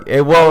beer.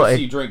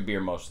 Obviously, you drink beer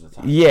most of the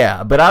time.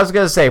 Yeah, but I was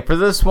going to say, for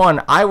this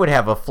one, I would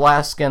have a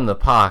flask in the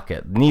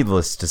pocket,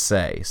 needless to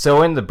say.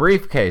 So, in the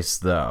briefcase,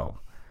 though,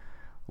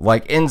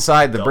 like,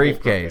 inside the Double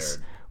briefcase...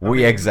 prepared.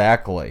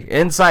 Exactly.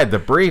 Inside the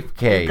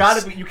briefcase.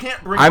 You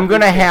can't bring I'm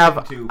gonna briefcase have-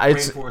 into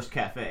it's- Rainforest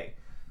Cafe.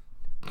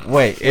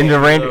 Wait, in the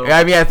rain. though.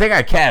 I mean, I think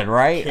I can,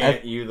 right?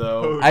 Can't you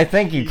though? I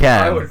think you I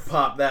can. would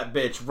pop that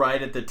bitch right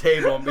at the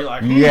table and be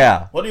like,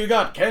 Yeah. What do you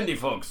got, candy,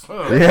 folks?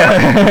 Huh.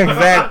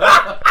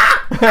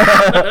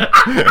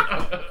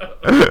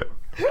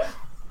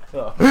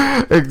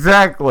 Yeah,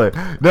 exactly.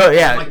 No,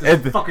 yeah. Like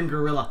this fucking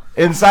gorilla.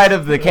 Inside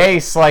of the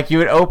case, like you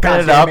would open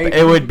it Goddamn up, mate.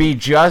 it would be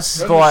just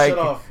Turn this like shit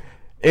off.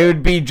 it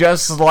would be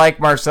just like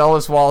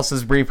Marcellus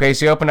Wallace's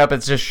briefcase. You open up,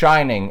 it's just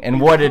shining, and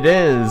what it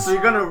is. So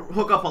you're gonna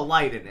hook up a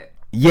light in it.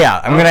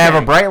 Yeah, I'm gonna have a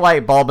Okay. bright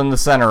light bulb in the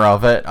center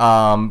of it,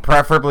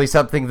 preferably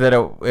something that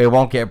it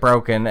won't get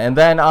broken, and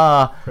then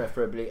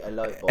Preferably a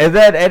light bulb. and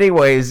then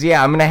anyways,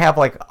 yeah, I'm gonna have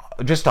like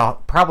just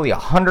probably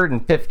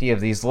 150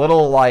 of these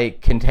little like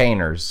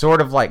containers,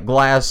 sort of like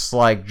glass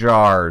like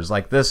jars,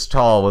 like this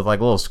tall with like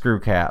little screw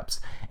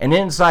caps, and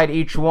inside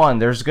each one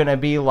there's gonna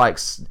be like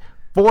 4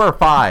 or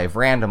 5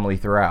 randomly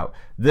throughout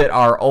that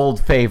are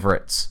old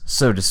favorites,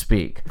 so to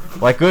speak,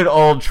 like good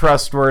old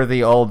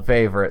trustworthy old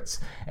favorites.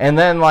 And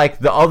then, like,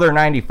 the other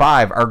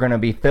 95 are going to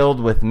be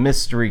filled with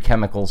mystery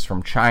chemicals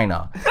from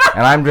China.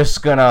 And I'm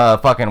just going to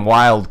fucking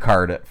wild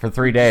card it for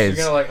 3 days.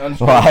 You're gonna like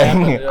unscrew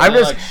Like, I'm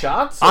just, like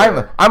shots. I'm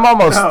or-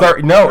 almost No,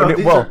 30. no,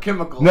 these are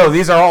chemicals. No,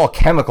 these are all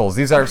chemicals.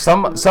 These are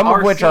some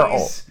of which are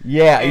old. RCs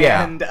Yeah,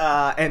 and,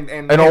 yeah.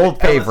 And Old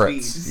LSDs.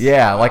 favorites.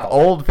 Yeah, like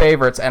old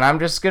favorites. And I'm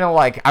just going to,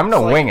 like, I'm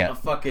going to It's wing like it. a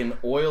fucking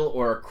oil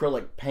or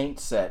acrylic paint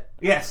set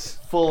Yes.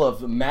 full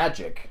of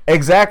magic.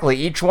 Exactly.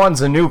 Each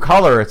one's a new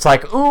color. It's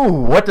like, ooh,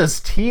 what does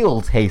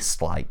teal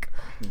taste like?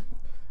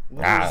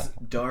 What Ah. is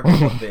dark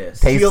abyss?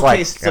 Tastes Teal like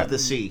tastes of the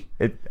sea.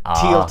 It,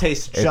 Teal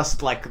tastes it-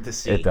 just like the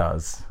sea. It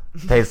does.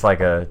 Tastes like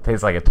a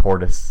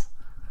tortoise.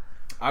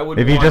 I would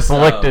If you want, just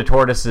licked a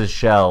tortoise's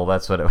shell,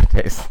 that's what it would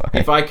taste like.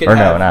 If I could Or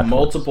no, have not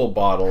multiple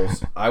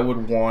bottles, I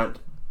would want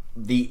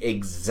the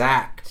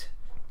exact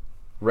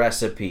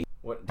recipe.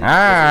 What?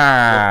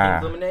 Ah.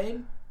 Pink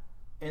lemonade?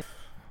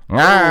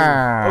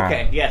 Ah.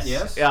 Okay, yes.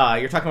 Yes?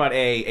 You're talking about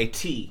a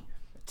tea.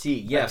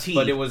 Tea, yes, tea.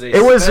 but it was a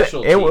It was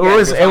special it, tea.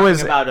 was You're it talking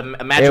was about a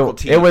magical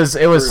tea. it was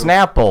brew.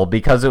 Snapple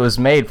because it was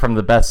made from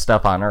the best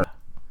stuff on earth.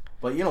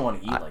 But you don't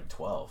want to eat like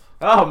 12.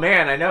 Oh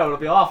man, I know it'll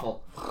be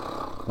awful.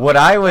 What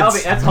I would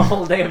That's a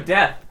whole day of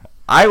death.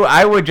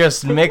 I would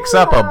just mix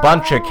up a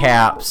bunch of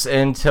caps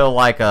into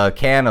like a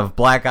can of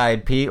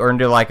black-eyed pea or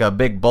into like a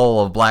big bowl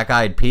of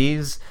black-eyed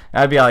peas.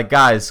 And I'd be like,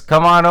 guys,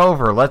 come on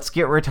over. Let's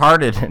get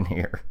retarded in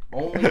here.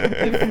 Only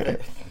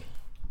if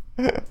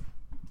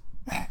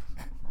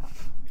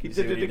He You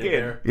see did what it he again.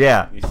 there?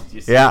 Yeah. You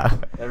see? Yeah.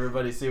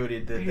 Everybody see what he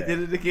did He there.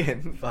 did it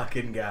again.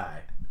 Fucking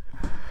guy.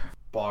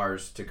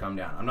 Bars to come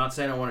down. I'm not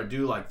saying I want to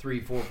do like 3,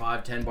 4,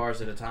 5, 10 bars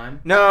at a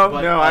time. No,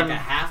 but no, like I'm. a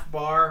half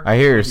bar. I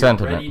hear your when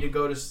sentiment. You're ready to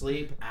go to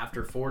sleep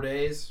after 4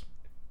 days.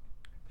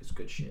 It's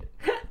good shit.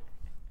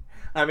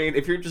 I mean,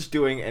 if you're just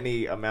doing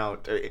any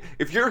amount,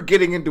 if you're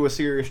getting into a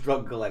serious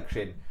drug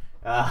collection,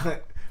 I'm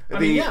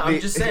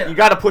just saying. you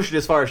got to push it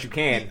as far as you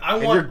can, I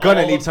and want you're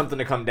gonna all need of- something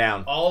to come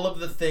down. All of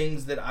the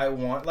things that I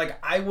want, like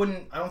I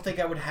don't think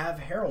I would have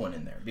heroin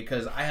in there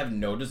because I have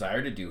no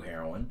desire to do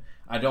heroin.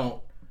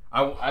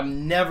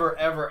 I'm never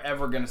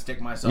ever gonna stick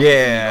myself.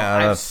 Yeah,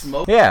 I've that's-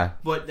 smoked. Yeah.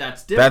 But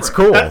that's different. That's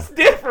cool. That's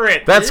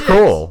different. That's It is.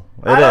 cool.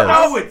 It I don't is.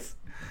 know. It's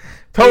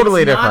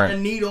Totally It's different. Not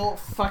a needle,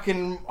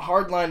 fucking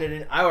hardline it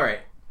in. All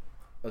right,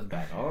 let's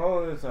back.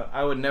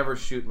 I would never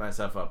shoot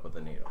myself up with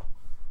a needle.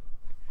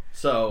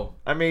 So,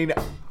 I mean,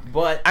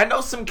 but I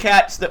know some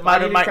cats that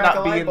might or might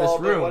not be in this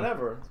room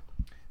Whatever.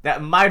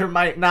 that might or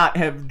might not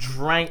have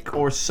drank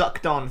or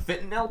sucked on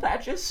fentanyl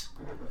patches.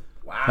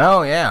 Wow.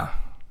 Oh, yeah.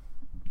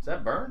 Does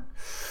that burn?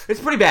 It's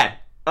pretty bad.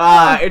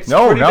 It's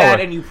No, pretty no. bad,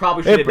 and you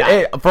probably should have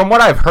died. From what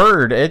I've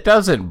heard, it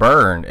doesn't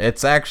burn.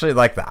 It's actually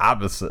like the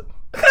opposite.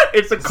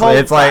 It's a cold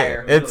It's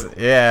fire. like it's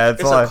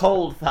It's like a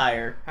cold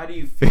fire. How do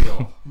you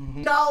feel?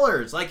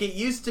 $. Like it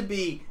used to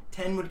be.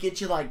 10 would get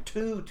you like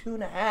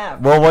 2.5.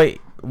 well,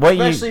 what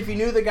Especially if you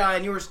knew the guy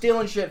and you were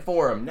stealing shit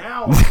for him.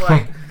 Now it's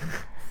like,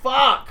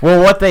 fuck.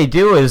 Well, what they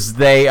do is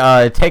they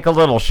take a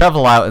little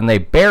shovel out and they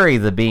bury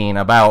the bean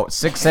about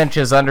 6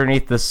 inches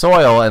underneath the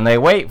soil, and they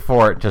wait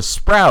for it to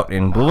sprout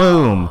and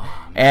bloom,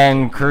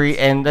 and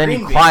then you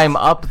Green climb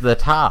beans. up the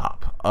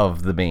top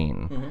of the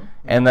bean,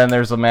 and then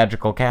there's a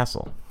magical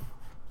castle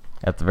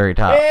at the very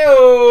top.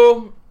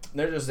 Ew.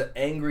 There's just an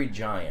angry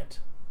giant.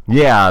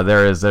 Yeah,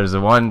 there's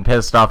a one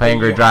pissed off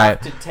angry you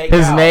giant. have to take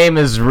His out name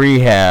is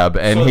Rehab,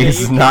 and So that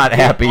he's you can not get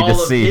happy all to of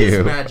see his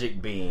you.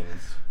 magic beans.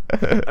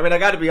 I mean, I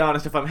got to be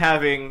honest. If I'm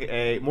having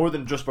a more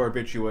than just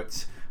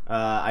barbiturates,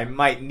 I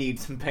might need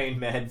some pain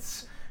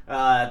meds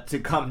to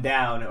come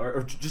down,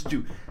 or just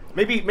do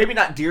maybe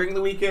not during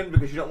the weekend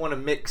because you don't want to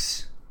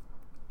mix.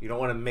 You don't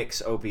want to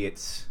mix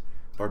opiates,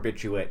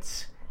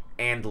 barbiturates,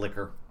 and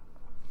liquor.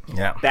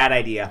 Yeah. Bad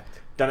idea.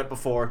 Done it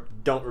before.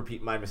 Don't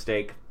repeat my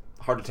mistake.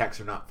 Heart attacks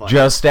are not fun.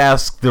 Just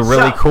ask the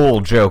really So- cool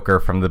Joker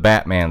from the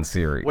Batman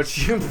series. What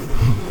you?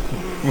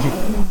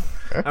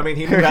 I mean,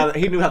 he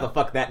knew how the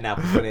fuck that nap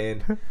was gonna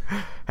end.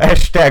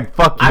 Hashtag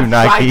fuck you, I've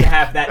tried Nike. to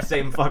have that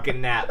same fucking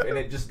nap, and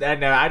it just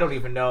I don't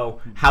even know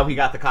how he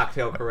got the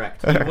cocktail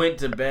correct. He went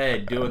to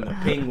bed doing the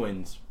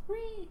penguins.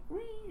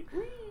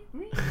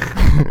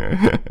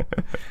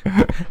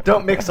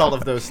 Don't mix all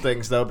of those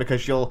things though,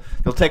 because you'll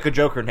take a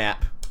Joker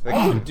nap.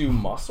 I would do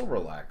muscle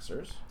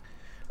relaxers.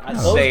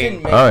 Those saying-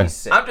 didn't make Oh. me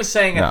sick. I'm just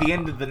saying, at No. the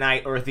end of the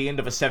night or at the end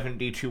of a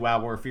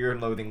 72-hour Fear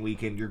and Loathing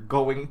weekend, you're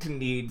going to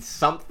need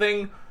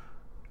something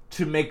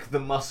to make the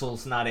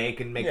muscles not ache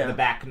and make Yeah. the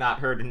back not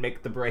hurt and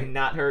make the brain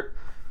not hurt.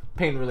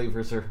 Pain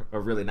relievers are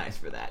really nice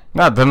for that.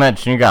 Not to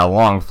mention you got a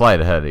long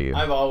flight ahead of you.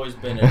 I've always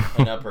been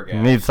an upper guy.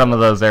 You need some of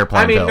those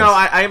airplane I mean, pills. no,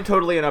 I am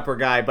totally an upper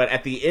guy, but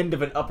at the end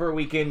of an upper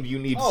weekend, you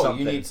need Oh,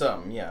 something. you need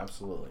something. Yeah,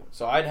 absolutely.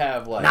 So I'd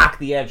have like Knock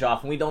the edge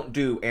off, and we don't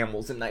do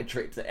amyl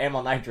nitrates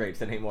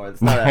anymore.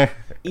 It's not a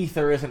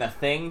ether isn't a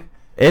thing.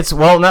 It's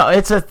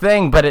a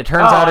thing, but it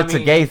turns Oh, out I it's a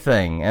mean, gay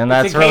thing, and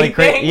It's that's a really gay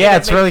creepy. thing, Yeah, and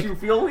it's it really. makes you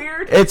feel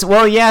weird.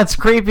 It's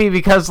creepy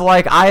because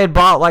like I had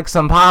bought like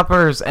some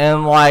poppers,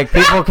 and like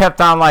people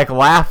kept on like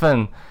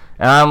laughing,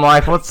 and I'm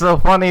like, what's so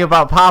funny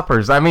about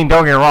poppers? I mean,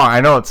 don't get me wrong, I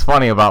know it's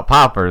funny about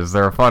poppers.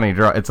 They're a funny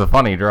drug. It's a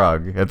funny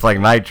drug. It's like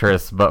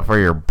nitrous, but for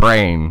your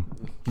brain.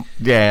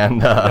 Yeah, and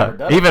never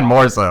done even a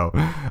more so.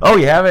 Oh,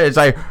 you have it? It's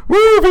like,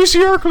 woo,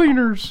 VCR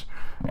cleaners.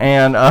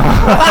 And,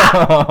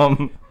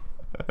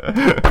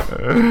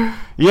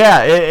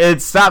 yeah,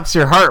 it stops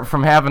your heart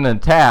from having an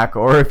attack,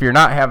 or if you're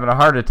not having a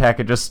heart attack,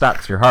 it just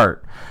stops your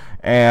heart.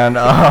 And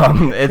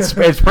it's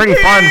pretty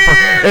fun.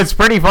 It's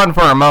pretty fun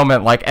for a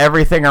moment. Like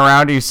everything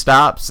around you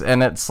stops,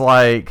 and it's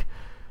like,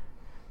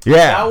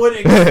 yeah. That would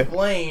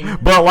explain.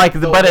 But like,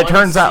 the but it one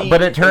turns out, scene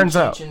but in it turns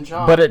out, Cheech and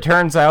Chong. but it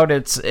turns out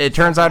it's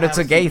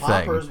a gay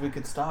thing. Poppers, we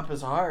could stop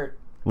his heart.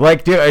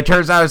 Like, dude, it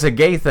turns out it's a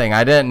gay thing.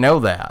 I didn't know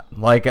that.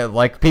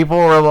 Like people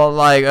were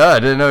like, "Oh, I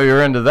didn't know you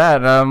were into that."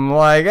 And I'm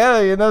like,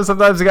 "Oh, you know,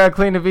 sometimes you gotta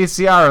clean a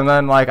VCR." And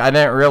then like, I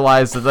didn't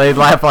realize that they'd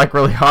laugh like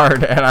really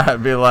hard, and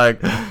I'd be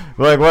like,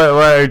 what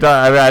are you talking?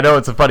 I mean, I know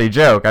it's a funny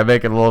joke. I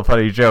make it a little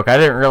funny joke. I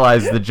didn't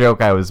realize the joke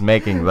I was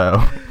making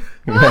though.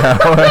 You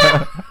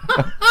know?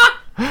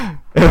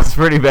 It was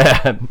pretty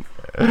bad.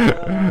 Was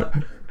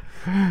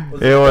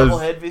It it a was- double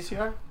head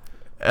VCR?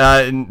 For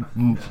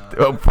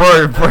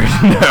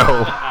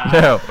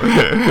no.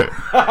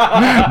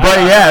 But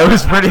yeah, it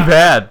was pretty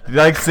bad.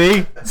 Like,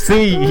 see,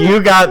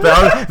 you got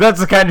that's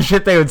the kind of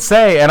shit they would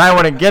say, and I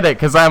wouldn't get it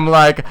because I'm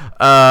like,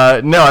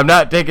 no, I'm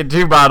not taking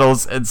 2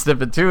 bottles and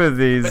sniffing 2 of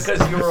these.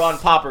 Because you were on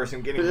poppers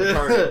and getting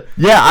retarded.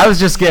 Yeah, I was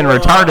just getting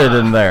retarded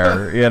in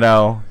there, you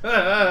know.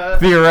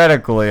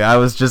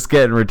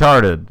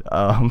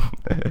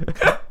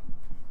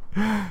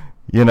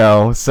 You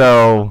know,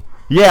 so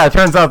yeah, it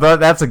turns out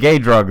that's a gay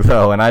drug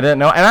though, and I didn't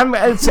know.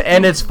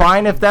 And it's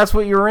fine if that's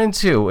what you're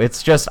into.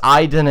 It's just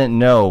I didn't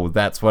know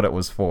that's what it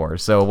was for.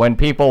 So when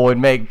people would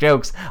make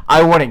jokes,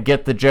 I wouldn't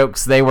get the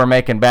jokes they were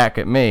making back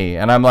at me,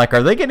 and I'm like,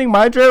 are they getting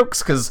my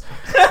jokes? Because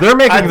they're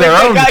making their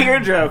own. Got your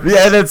jokes.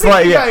 Yeah, and it's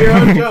like You got your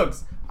own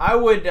jokes. I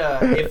would,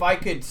 if I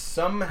could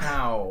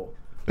somehow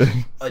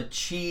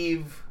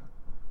achieve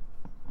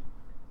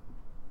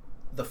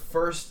the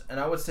first, and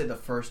I would say the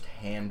first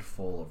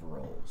handful of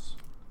roles.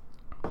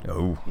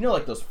 Oh. You know,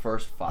 like those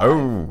first 5.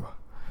 Oh.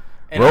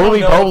 And I don't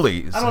know-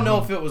 Roly-polies. I don't know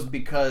if it was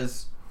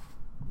because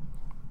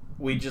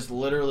we just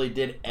literally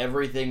did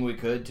everything we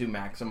could to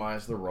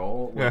maximize the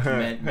role, which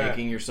meant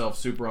making yourself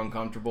super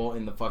uncomfortable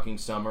in the fucking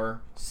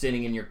summer,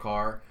 sitting in your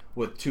car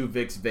with 2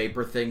 Vicks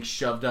vapor things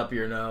shoved up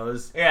your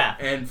nose. Yeah.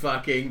 And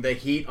fucking the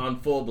heat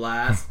on full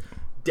blast.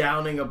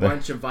 Downing a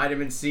bunch of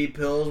vitamin C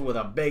pills with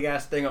a big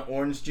ass thing of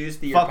orange juice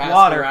that you're Fuck passing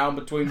water. around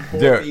between 4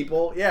 Dude.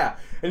 people. Yeah.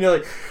 And you're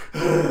like,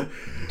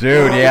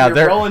 Dude, yeah, you're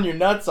they're rolling your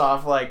nuts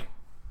off. Like,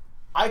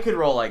 I could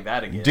roll like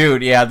that again.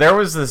 Dude, yeah, there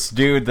was this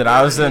dude that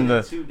I was in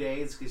the 2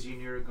 days because you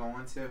knew you were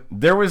going to.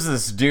 There was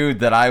this dude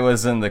that I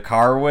was in the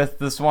car with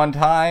this one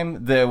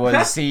time that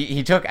was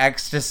he took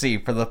ecstasy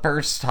for the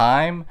first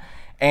time,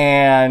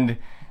 and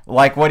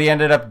like what he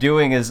ended up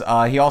doing is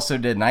he also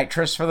did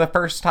nitrous for the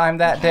first time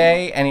that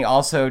day, and he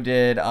also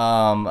did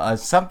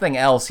something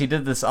else. He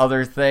did this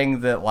other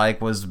thing that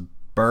like was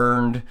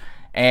burned,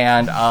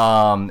 and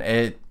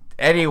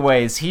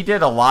anyways, he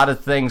did a lot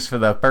of things for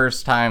the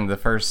first time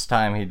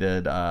he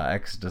did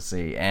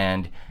ecstasy,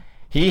 and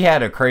he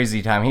had a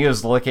crazy time. He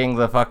was licking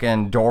the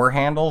fucking door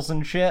handles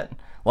and shit,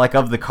 like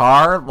of the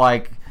car,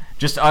 like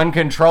just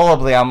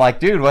uncontrollably. I'm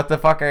like, dude, what the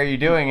fuck are you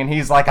doing? And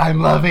he's like,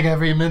 I'm loving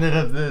every minute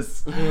of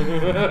this.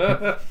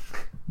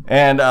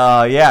 And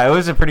yeah, it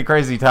was a pretty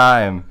crazy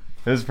time.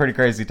 It was a pretty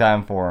crazy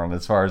time for him,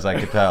 as far as I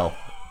could tell.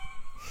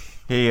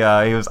 He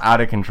was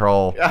out of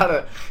control.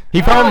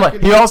 He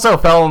also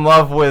fell in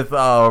love with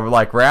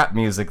like rap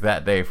music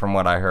that day, from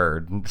what I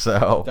heard.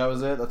 So That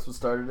was it? That's what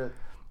started it?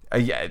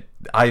 yeah,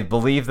 I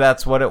believe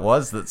that's what it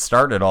was that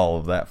started all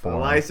of that for him.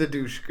 Eliza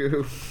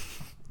Dushku.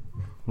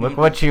 Look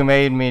what you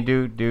made me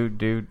do.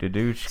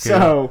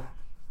 So,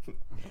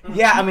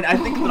 yeah, I mean, I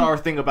think that our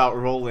thing about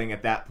rolling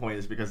at that point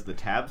is because the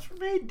tabs were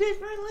made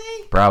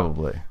differently.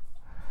 Probably.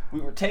 We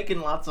were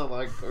taking lots of,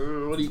 like,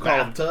 what do you call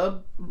them?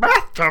 Bathtub?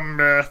 Bathtub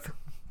meth.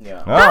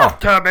 Yeah. Oh.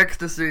 Bathtub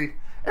ecstasy.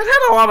 It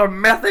had a lot of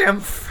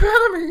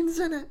methamphetamines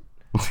in it.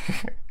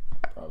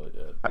 Probably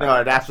did.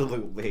 No, it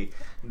absolutely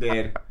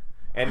did.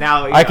 And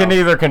now, I can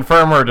either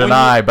confirm or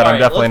deny, but I'm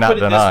definitely not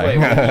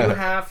denying. When you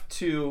have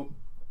to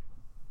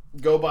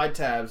go by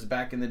tabs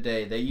back in the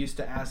day, they used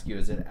to ask you,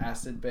 is it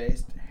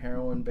acid-based,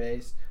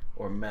 heroin-based,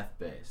 or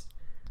meth-based?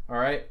 All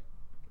right?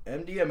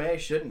 MDMA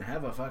shouldn't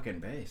have a fucking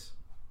base.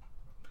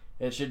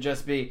 It should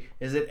just be,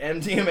 is it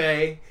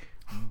MDMA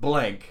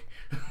blank?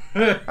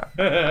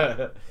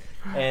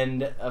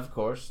 And, of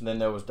course, then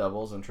there was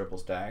doubles and triple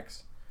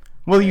stacks.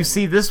 Well, you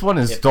see, this one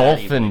is If that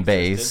even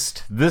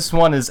dolphin-based. This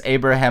one is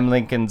Abraham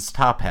Lincoln's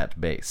top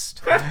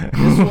hat-based.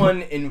 This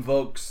one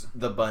invokes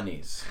the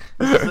bunnies.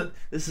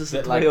 This is a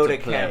That like Toyota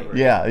to play. Camry.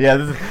 Yeah,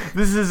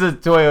 this is a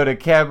Toyota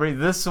Camry.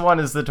 This one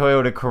is the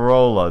Toyota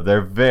Corolla.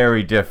 They're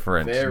very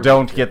different. Very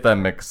Don't get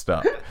them mixed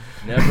up.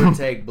 Never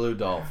take blue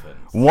dolphins.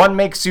 One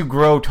makes you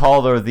grow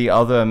taller, the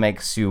other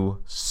makes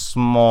you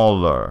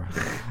smaller.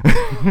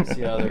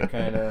 See how they're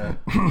kind of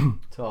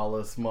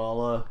taller,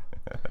 smaller.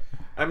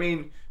 I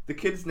mean, the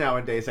kids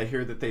nowadays, I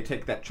hear that they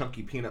take that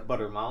chunky peanut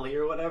butter Molly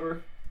or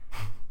whatever.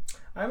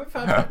 I haven't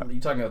found that. You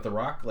talking about the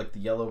rock, like the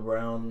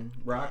yellow-brown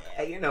rock?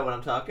 Yeah, you know what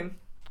I'm talking.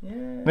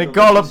 Yeah. They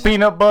call it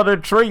peanut butter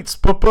treats.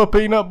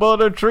 Peanut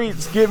butter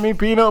treats. Give me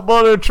peanut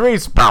butter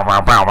treats. Bow, bow,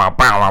 bow, bow,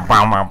 bow, bow,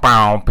 bow,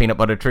 bow. Peanut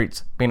butter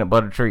treats. Peanut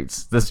butter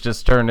treats. This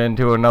just turned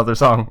into another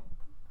song.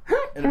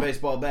 And a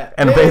baseball bat.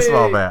 And a Hey!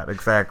 baseball bat,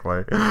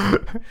 exactly.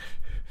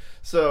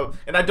 So,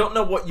 and I don't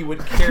know what you would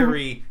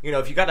carry. You know,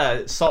 if you got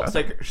a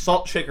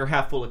salt shaker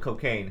half full of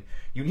cocaine,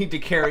 you need to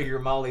carry your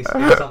Molly in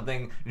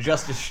something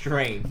just as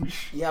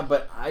strange. Yeah,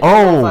 but I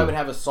don't know if Oh. I would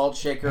have a salt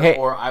shaker Hey.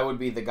 or I would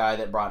be the guy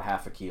that brought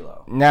half a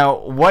kilo. Now,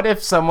 what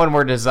if someone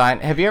were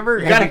designed... Have you ever...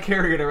 You gotta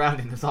carry it around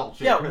in the salt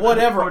shaker. Yeah,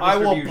 whatever. For I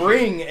will distribution.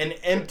 bring an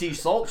empty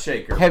salt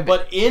shaker. Have-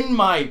 But in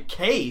my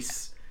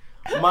case,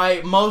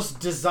 my most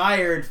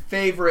desired,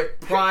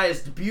 favorite,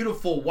 prized,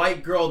 beautiful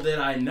white girl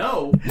that I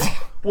know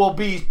will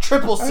be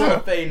triple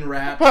cellophane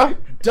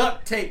wrapped,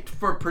 duct taped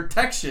for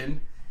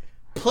protection,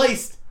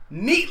 placed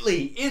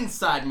neatly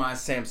inside my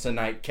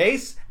Samsonite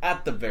case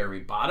at the very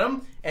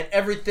bottom, and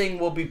everything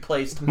will be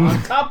placed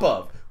on top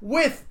of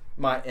with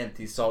my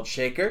empty salt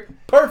shaker,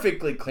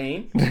 perfectly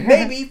clean,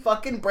 maybe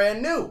fucking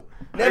brand new,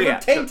 never yeah.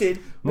 tainted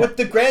with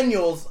the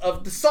granules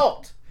of the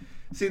salt.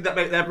 See,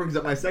 that brings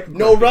up my second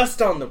No question.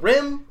 rust on the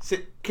rim.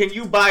 Can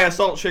you buy a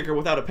salt shaker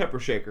without a pepper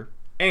shaker?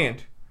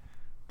 And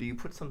do you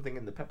put something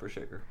in the pepper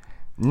shaker?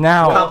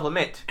 Now,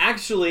 Compliment.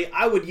 Actually,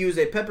 I would use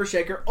a pepper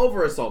shaker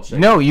over a salt shaker.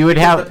 no, you would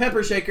Because have the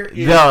pepper shaker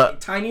is the- a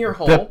tinier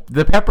hole.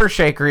 the pepper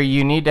shaker.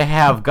 You need to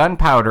have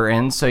gunpowder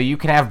in, so you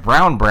can have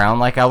brown,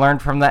 like I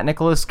learned from that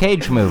Nicolas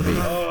Cage movie.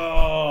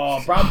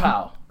 Oh, brown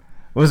pow.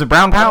 Was it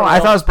brown I pow? don't I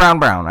know. thought it was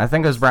brown. I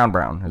think it was brown.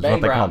 Is Bang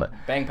what they brown. called it.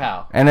 Bang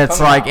pow. And it's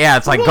Come like, on. yeah,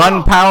 it's like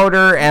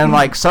gunpowder and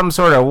like some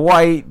sort of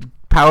white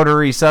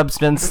powdery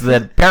substance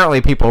that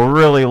apparently people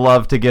really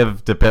love to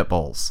give to pit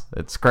bulls.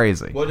 It's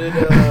crazy. What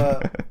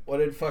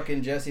did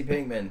fucking Jesse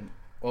Pinkman?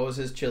 What was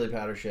his chili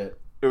powder shit?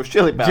 It was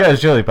chili powder. Yeah,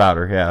 it's chili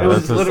powder. Yeah, It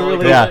was that's his-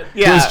 literally- yeah.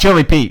 yeah. It was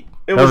Chili Pete.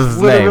 It That was his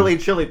literally name.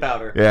 chili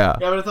powder. Yeah.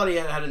 Yeah, but I thought he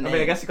had a name. I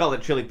mean, I guess he called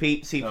it Chili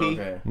Pete, CP. Oh,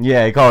 okay.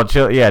 Yeah, he called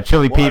it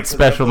Chili Why? Pete 'Cause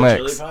special they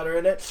put mix. Chili powder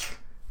in it.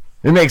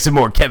 It makes it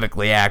more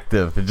chemically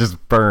active. It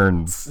just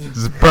burns. It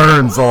just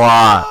burns a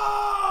lot.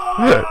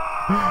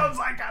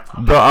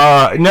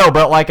 But no,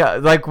 but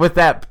like with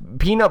that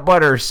peanut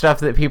butter stuff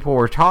that people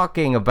were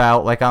talking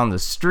about, like on the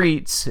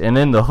streets and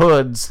in the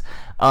hoods,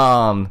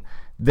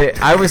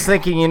 that I was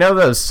thinking, you know,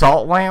 those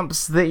salt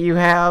lamps that you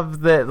have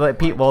that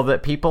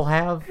people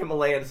have.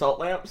 Himalayan salt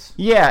lamps.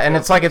 Yeah, and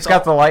it's like it's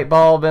got the light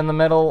bulb in the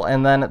middle,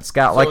 and then it's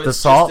got like it's the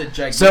just salt. a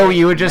gigantic So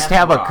you would just meth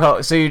have a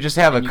rock. So you just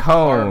have And a you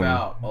carve cone.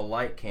 out a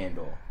light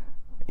candle.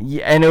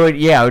 Yeah, and it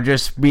would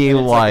just be And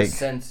it's like a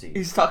Scentsy.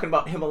 He's talking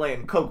about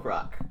Himalayan coke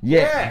rock.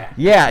 yeah,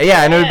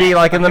 and it would be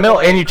like in the middle,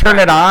 and you turn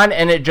it on,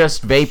 and it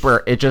just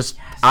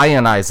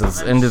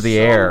ionizes into the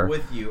so air.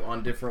 with you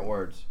on different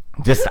words.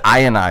 Just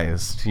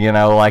ionized, you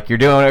know, like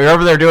you're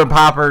over there doing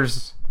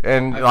poppers,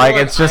 and I feel like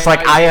it's just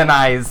like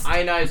ionized,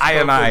 Ionized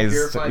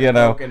purified you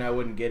know. Coke, and I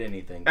wouldn't get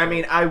anything. I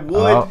mean, I would.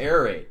 Oh.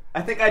 Aerate.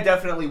 I think I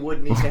definitely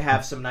would need to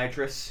have some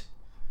nitrous.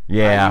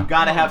 Yeah. You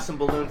gotta have some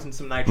balloons and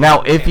some nitrous.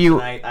 Now, in the if can you-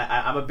 tonight.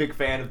 I'm a big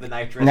fan of the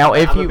nitrous. Now,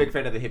 if I'm you- a big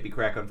fan of the hippie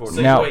crack,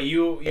 unfortunately. So Now- wait,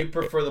 you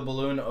prefer the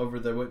balloon over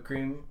the whipped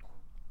cream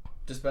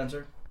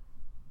dispenser?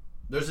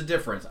 There's a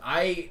difference.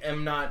 I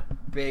am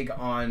not big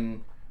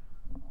on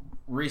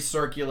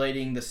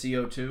recirculating the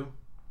CO2.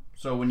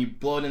 So when you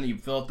blow it in, you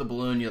fill up the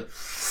balloon,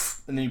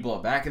 and then you blow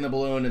it back in the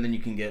balloon, and then you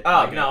can get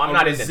I'm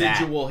not into that.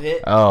 residual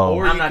hit. Oh.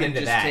 Or I'm you not can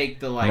into just that. take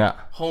the No.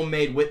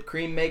 homemade whipped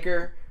cream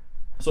maker,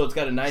 so it's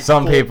got a nice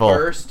Some cool people-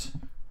 burst,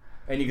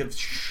 and you can.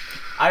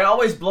 I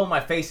always blow my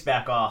face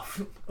back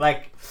off.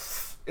 Like,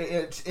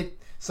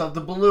 so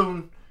the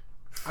balloon,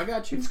 I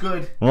got you. it's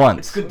good. Once.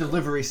 It's good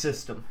delivery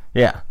system.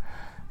 Yeah.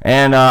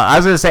 And I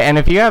was gonna say, and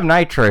if you have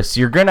nitrous,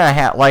 you're gonna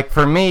have, like,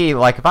 for me,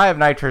 like if I have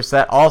nitrous,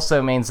 that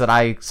also means that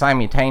I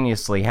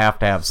simultaneously have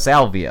to have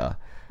salvia.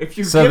 If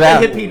you So give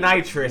that- a hippie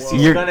nitrous,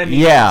 you're You're gonna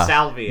need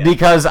salvia.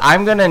 because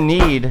I'm gonna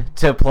need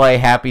to play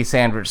Happy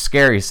Sandwich,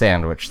 Scary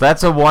Sandwich.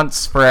 That's a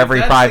once for every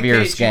If that's 5 the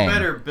years case, game. You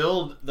better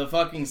build the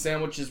fucking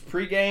sandwiches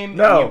pregame.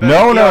 No. and you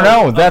better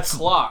No, build a that's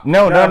clock.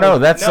 no,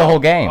 that's the whole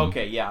game.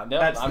 Okay, yeah, no,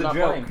 That's I'm the not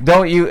joke. playing.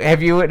 Don't you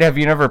have you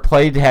never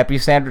played Happy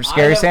Sandwich,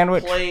 Scary I have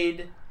Sandwich?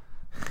 Played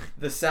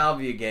the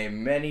salvia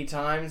game many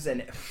times,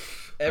 and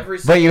every.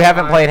 But you single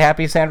haven't time played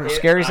Happy Sandwich,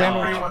 Scary oh.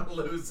 Sandwich? Everyone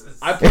loses.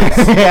 I played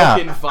Smoke Yeah.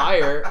 and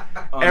Fire.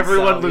 On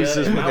Everyone salvia,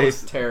 loses and when that they-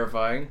 was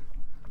terrifying.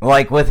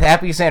 Like with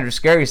Happy Sandwich,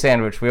 Scary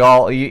Sandwich,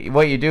 what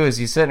you do is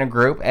you sit in a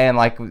group, and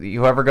like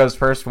whoever goes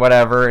first,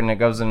 whatever, and it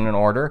goes in an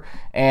order,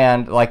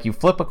 and like you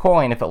flip a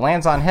coin. If it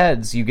lands on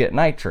heads, you get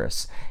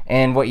nitrous.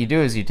 And what you do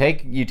is you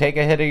take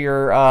a hit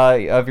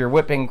of your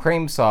whipping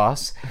cream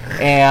sauce,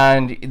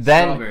 and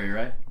then Strawberry,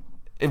 right?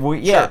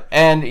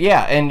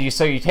 and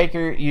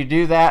you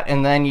do that,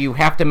 and then you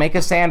have to make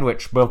a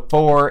sandwich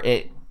before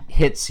it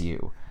hits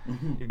you.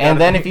 And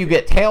then if you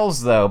get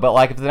tails, though, but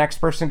like if the next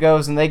person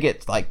goes and they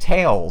get like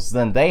tails,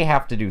 then they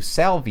have to do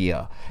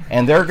salvia,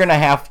 and they're gonna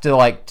have to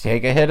like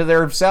take a hit of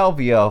their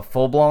salvia,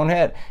 full blown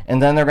hit, and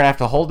then they're gonna have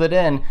to hold it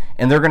in,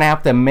 and they're gonna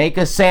have to make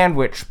a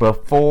sandwich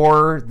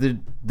before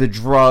the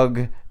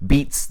drug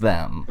beats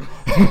them.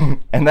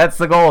 And that's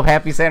the goal of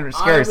Happy Sandwich,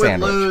 Scary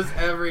Sandwich. lose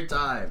every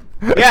time.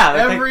 Yeah,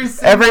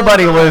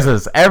 Everybody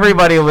loses.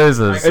 Everybody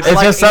loses. It's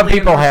like just some Alien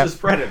people versus have.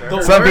 Predator.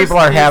 The Some worst people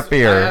are is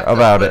happier I have to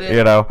about put it,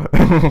 you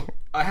know.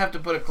 I have to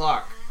put a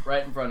clock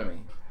right in front of me.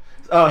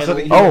 Oh, so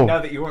that you Oh. didn't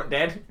know that you weren't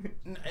dead?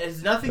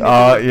 It's nothing to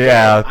do with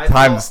yeah, that. I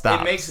time feel-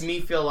 stops. It makes me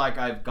feel like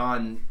I've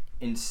gone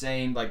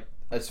insane, like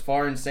as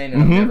far insane,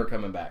 and I'm never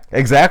coming back.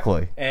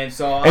 Exactly. And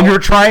so, And you're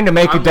trying to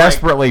make I'm it like-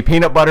 desperately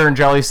peanut butter and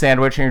jelly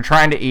sandwich, and you're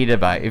trying to eat a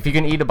bite. If you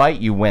can eat a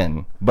bite, you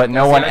win. But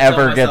no one I tell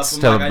ever myself, gets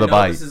I'm to like, I the know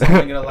bite. This is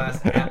only gonna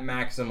last at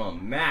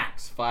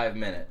max 5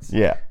 minutes.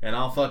 Yeah. And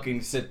I'll fucking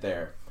sit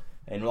there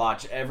and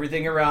watch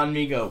everything around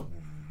me go.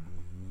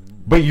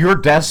 But you're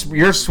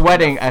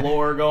sweating.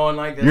 Floor going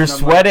like this. You're and I'm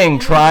sweating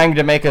like, trying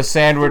to make a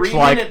sandwich 3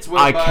 like minutes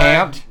went I by,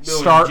 can't doing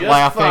start just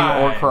laughing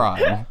or fine.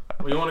 crying.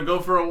 You want to go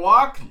for a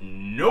walk?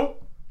 Nope.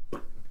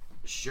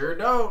 Sure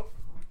don't.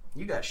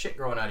 You got shit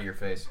growing out of your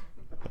face.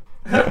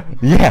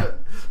 Yeah.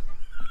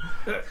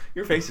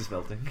 Your face is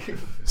melting.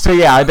 So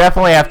yeah, I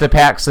definitely have to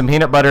pack some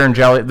peanut butter and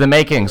jelly, the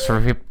makings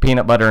for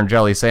peanut butter and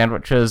jelly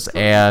sandwiches,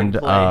 and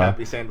play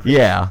Happy Sandwich.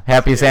 yeah,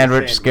 Happy Scary Sandwich,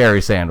 Sandwich.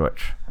 Scary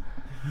Sandwich.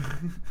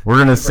 We're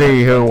gonna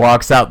see who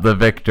walks out the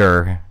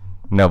victor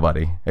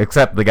nobody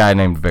except the guy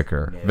named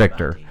Victor.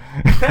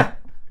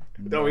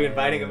 Are we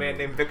inviting a man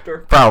named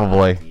Victor?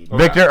 Probably.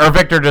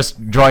 Victor just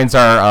joins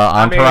our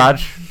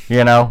entourage.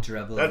 You know.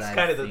 That's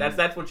kind of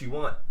that's what you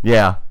want.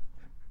 Yeah.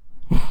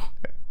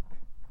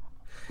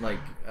 Like,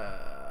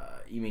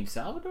 you mean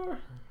Salvador?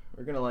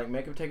 We're gonna like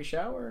make him take a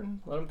shower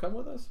and let him come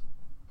with us.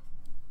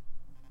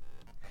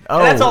 Oh,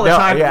 and that's all the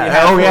time we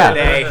have for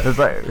today. It's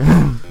like,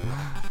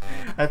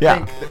 I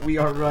think that we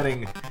are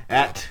running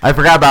at. I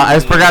forgot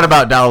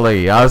about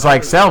Dali. I was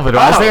like Salvador.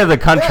 I was thinking of the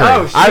country. I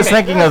was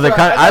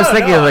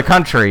thinking of the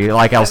country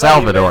like El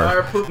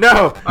Salvador.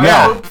 No.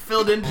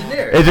 Poop-filled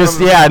engineer. It just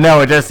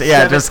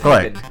just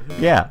clicked.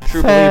 Yeah.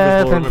 True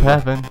believers will remember.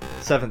 Heaven.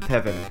 Seventh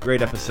Heaven.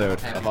 Great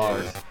episode of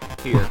ours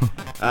here.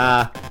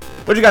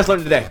 What'd you guys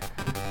learn today?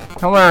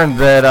 I learned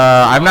that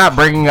I'm not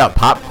bringing up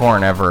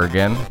popcorn ever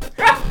again.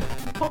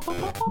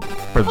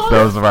 For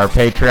those of our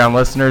Patreon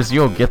listeners,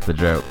 you'll get the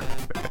joke.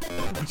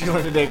 What'd you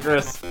learn today,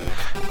 Chris?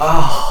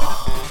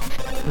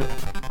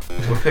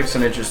 We'll pick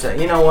some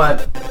interesting. You know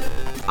what?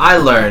 I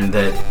learned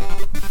that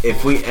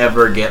if we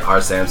ever get our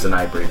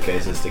Samsonite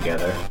briefcases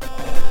together,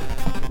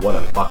 what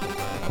a fuck.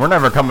 We're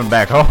never coming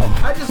back home.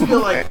 I just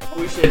feel like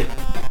we should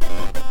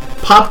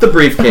pop the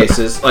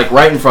briefcases, like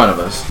right in front of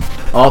us.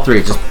 All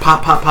three. Just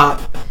pop, pop,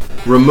 pop.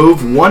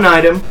 Remove one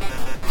item.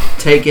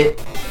 Take it.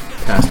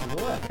 Pass it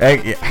away.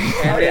 Hey,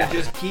 And then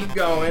just keep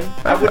going.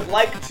 I would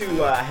like to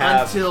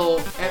have. Until.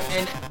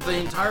 And the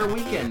entire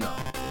weekend, though.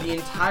 The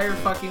entire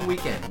fucking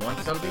weekend.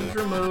 Once something's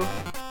removed,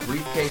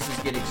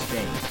 briefcases get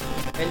exchanged.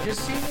 And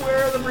just see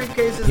where the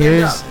briefcases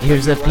end up.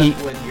 Here's Are a you peek.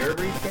 left with your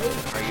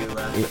briefcase? Are you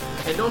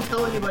left? And don't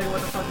tell anybody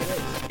what the fuck it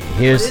is.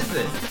 Here's What is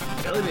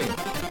this? Jelly bean.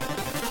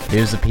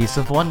 here's a piece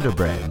of Wonder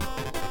Bread.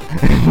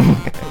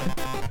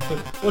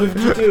 What did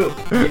you do?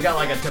 You got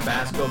like a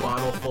Tabasco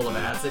bottle full of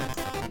acid.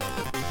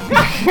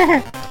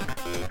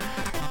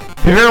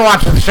 Have you ever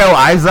watched the show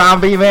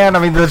iZombie, man? I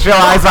mean, the show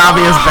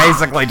iZombie is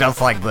basically just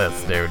like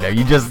this, dude.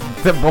 You just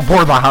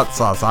pour the hot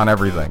sauce on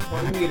everything.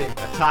 What do you eat? A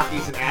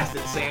Takis and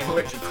acid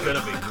sandwich? It's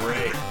gonna be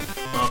great.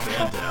 Up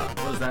and down.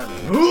 What does that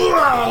mean?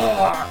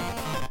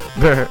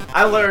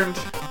 I learned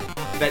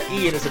that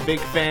Ian is a big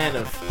fan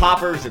of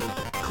poppers and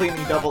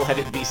cleaning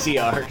double-headed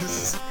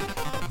VCRs.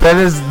 That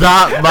is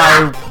not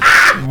my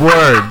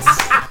words.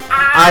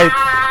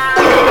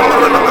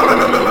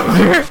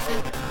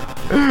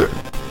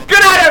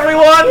 Good night,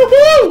 everyone!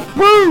 Woo!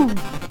 Woo!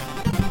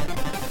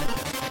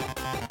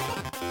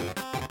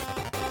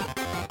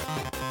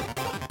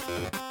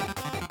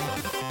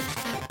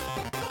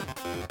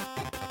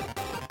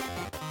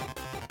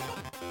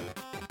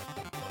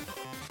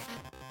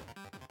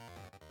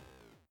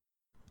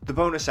 The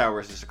Bonus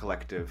Hours is a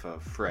collective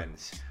of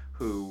friends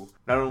who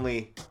not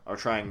only are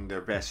trying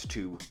their best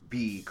to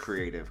be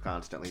creative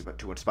constantly, but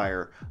to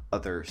inspire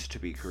others to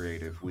be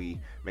creative. We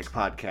make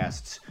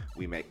podcasts,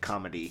 we make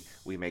comedy,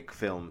 we make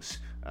films,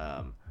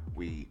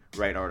 we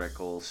write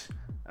articles,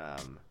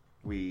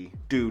 we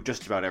do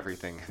just about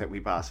everything that we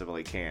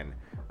possibly can.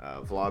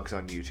 Vlogs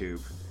on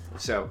YouTube.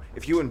 So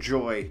if you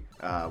enjoy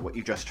what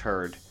you just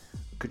heard,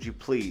 could you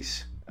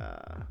please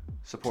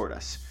support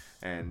us?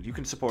 And you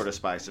can support us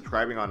by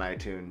subscribing on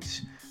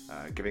iTunes,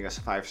 giving us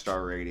a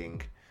 5-star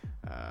rating,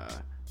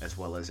 as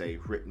well as a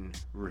written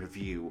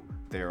review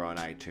there on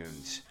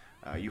iTunes.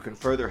 You can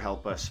further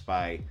help us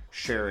by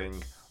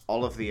sharing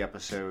all of the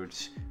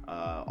episodes,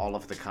 all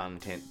of the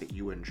content that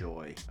you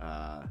enjoy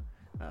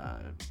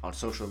on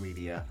social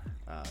media.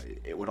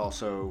 It would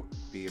also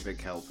be a big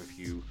help if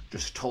you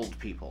just told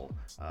people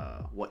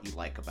what you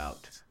like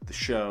about the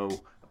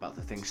show, about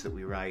the things that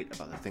we write,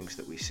 about the things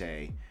that we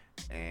say.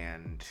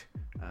 And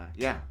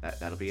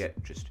that'll be it.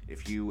 Just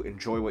if you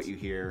enjoy what you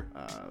hear,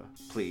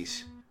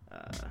 please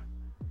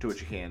do what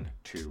you can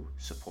to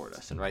support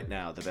us. And right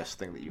now, the best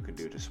thing that you can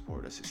do to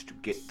support us is to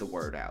get the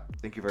word out.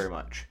 Thank you very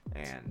much,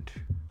 and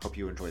hope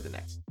you enjoy the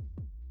next.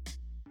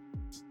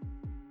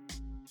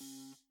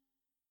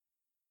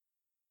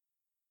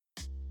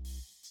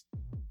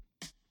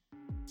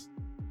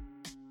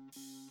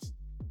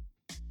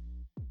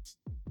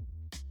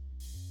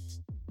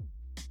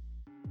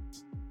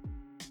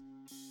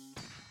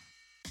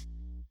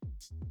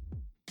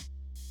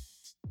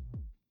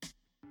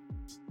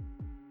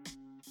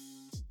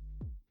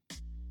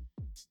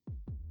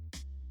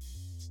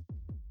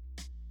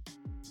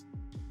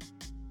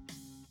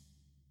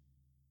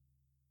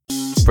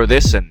 For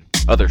this and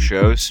other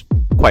shows,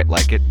 quite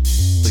like it,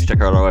 please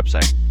check out our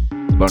website,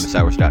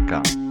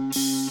 thebonushours.com.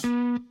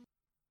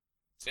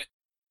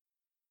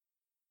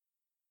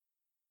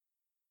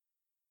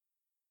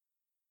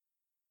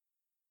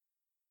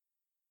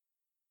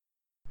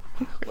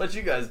 What'd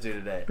you guys do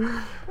today?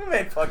 We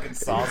made fucking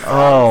salsa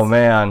Oh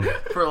man.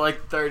 for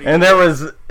like 30 And there was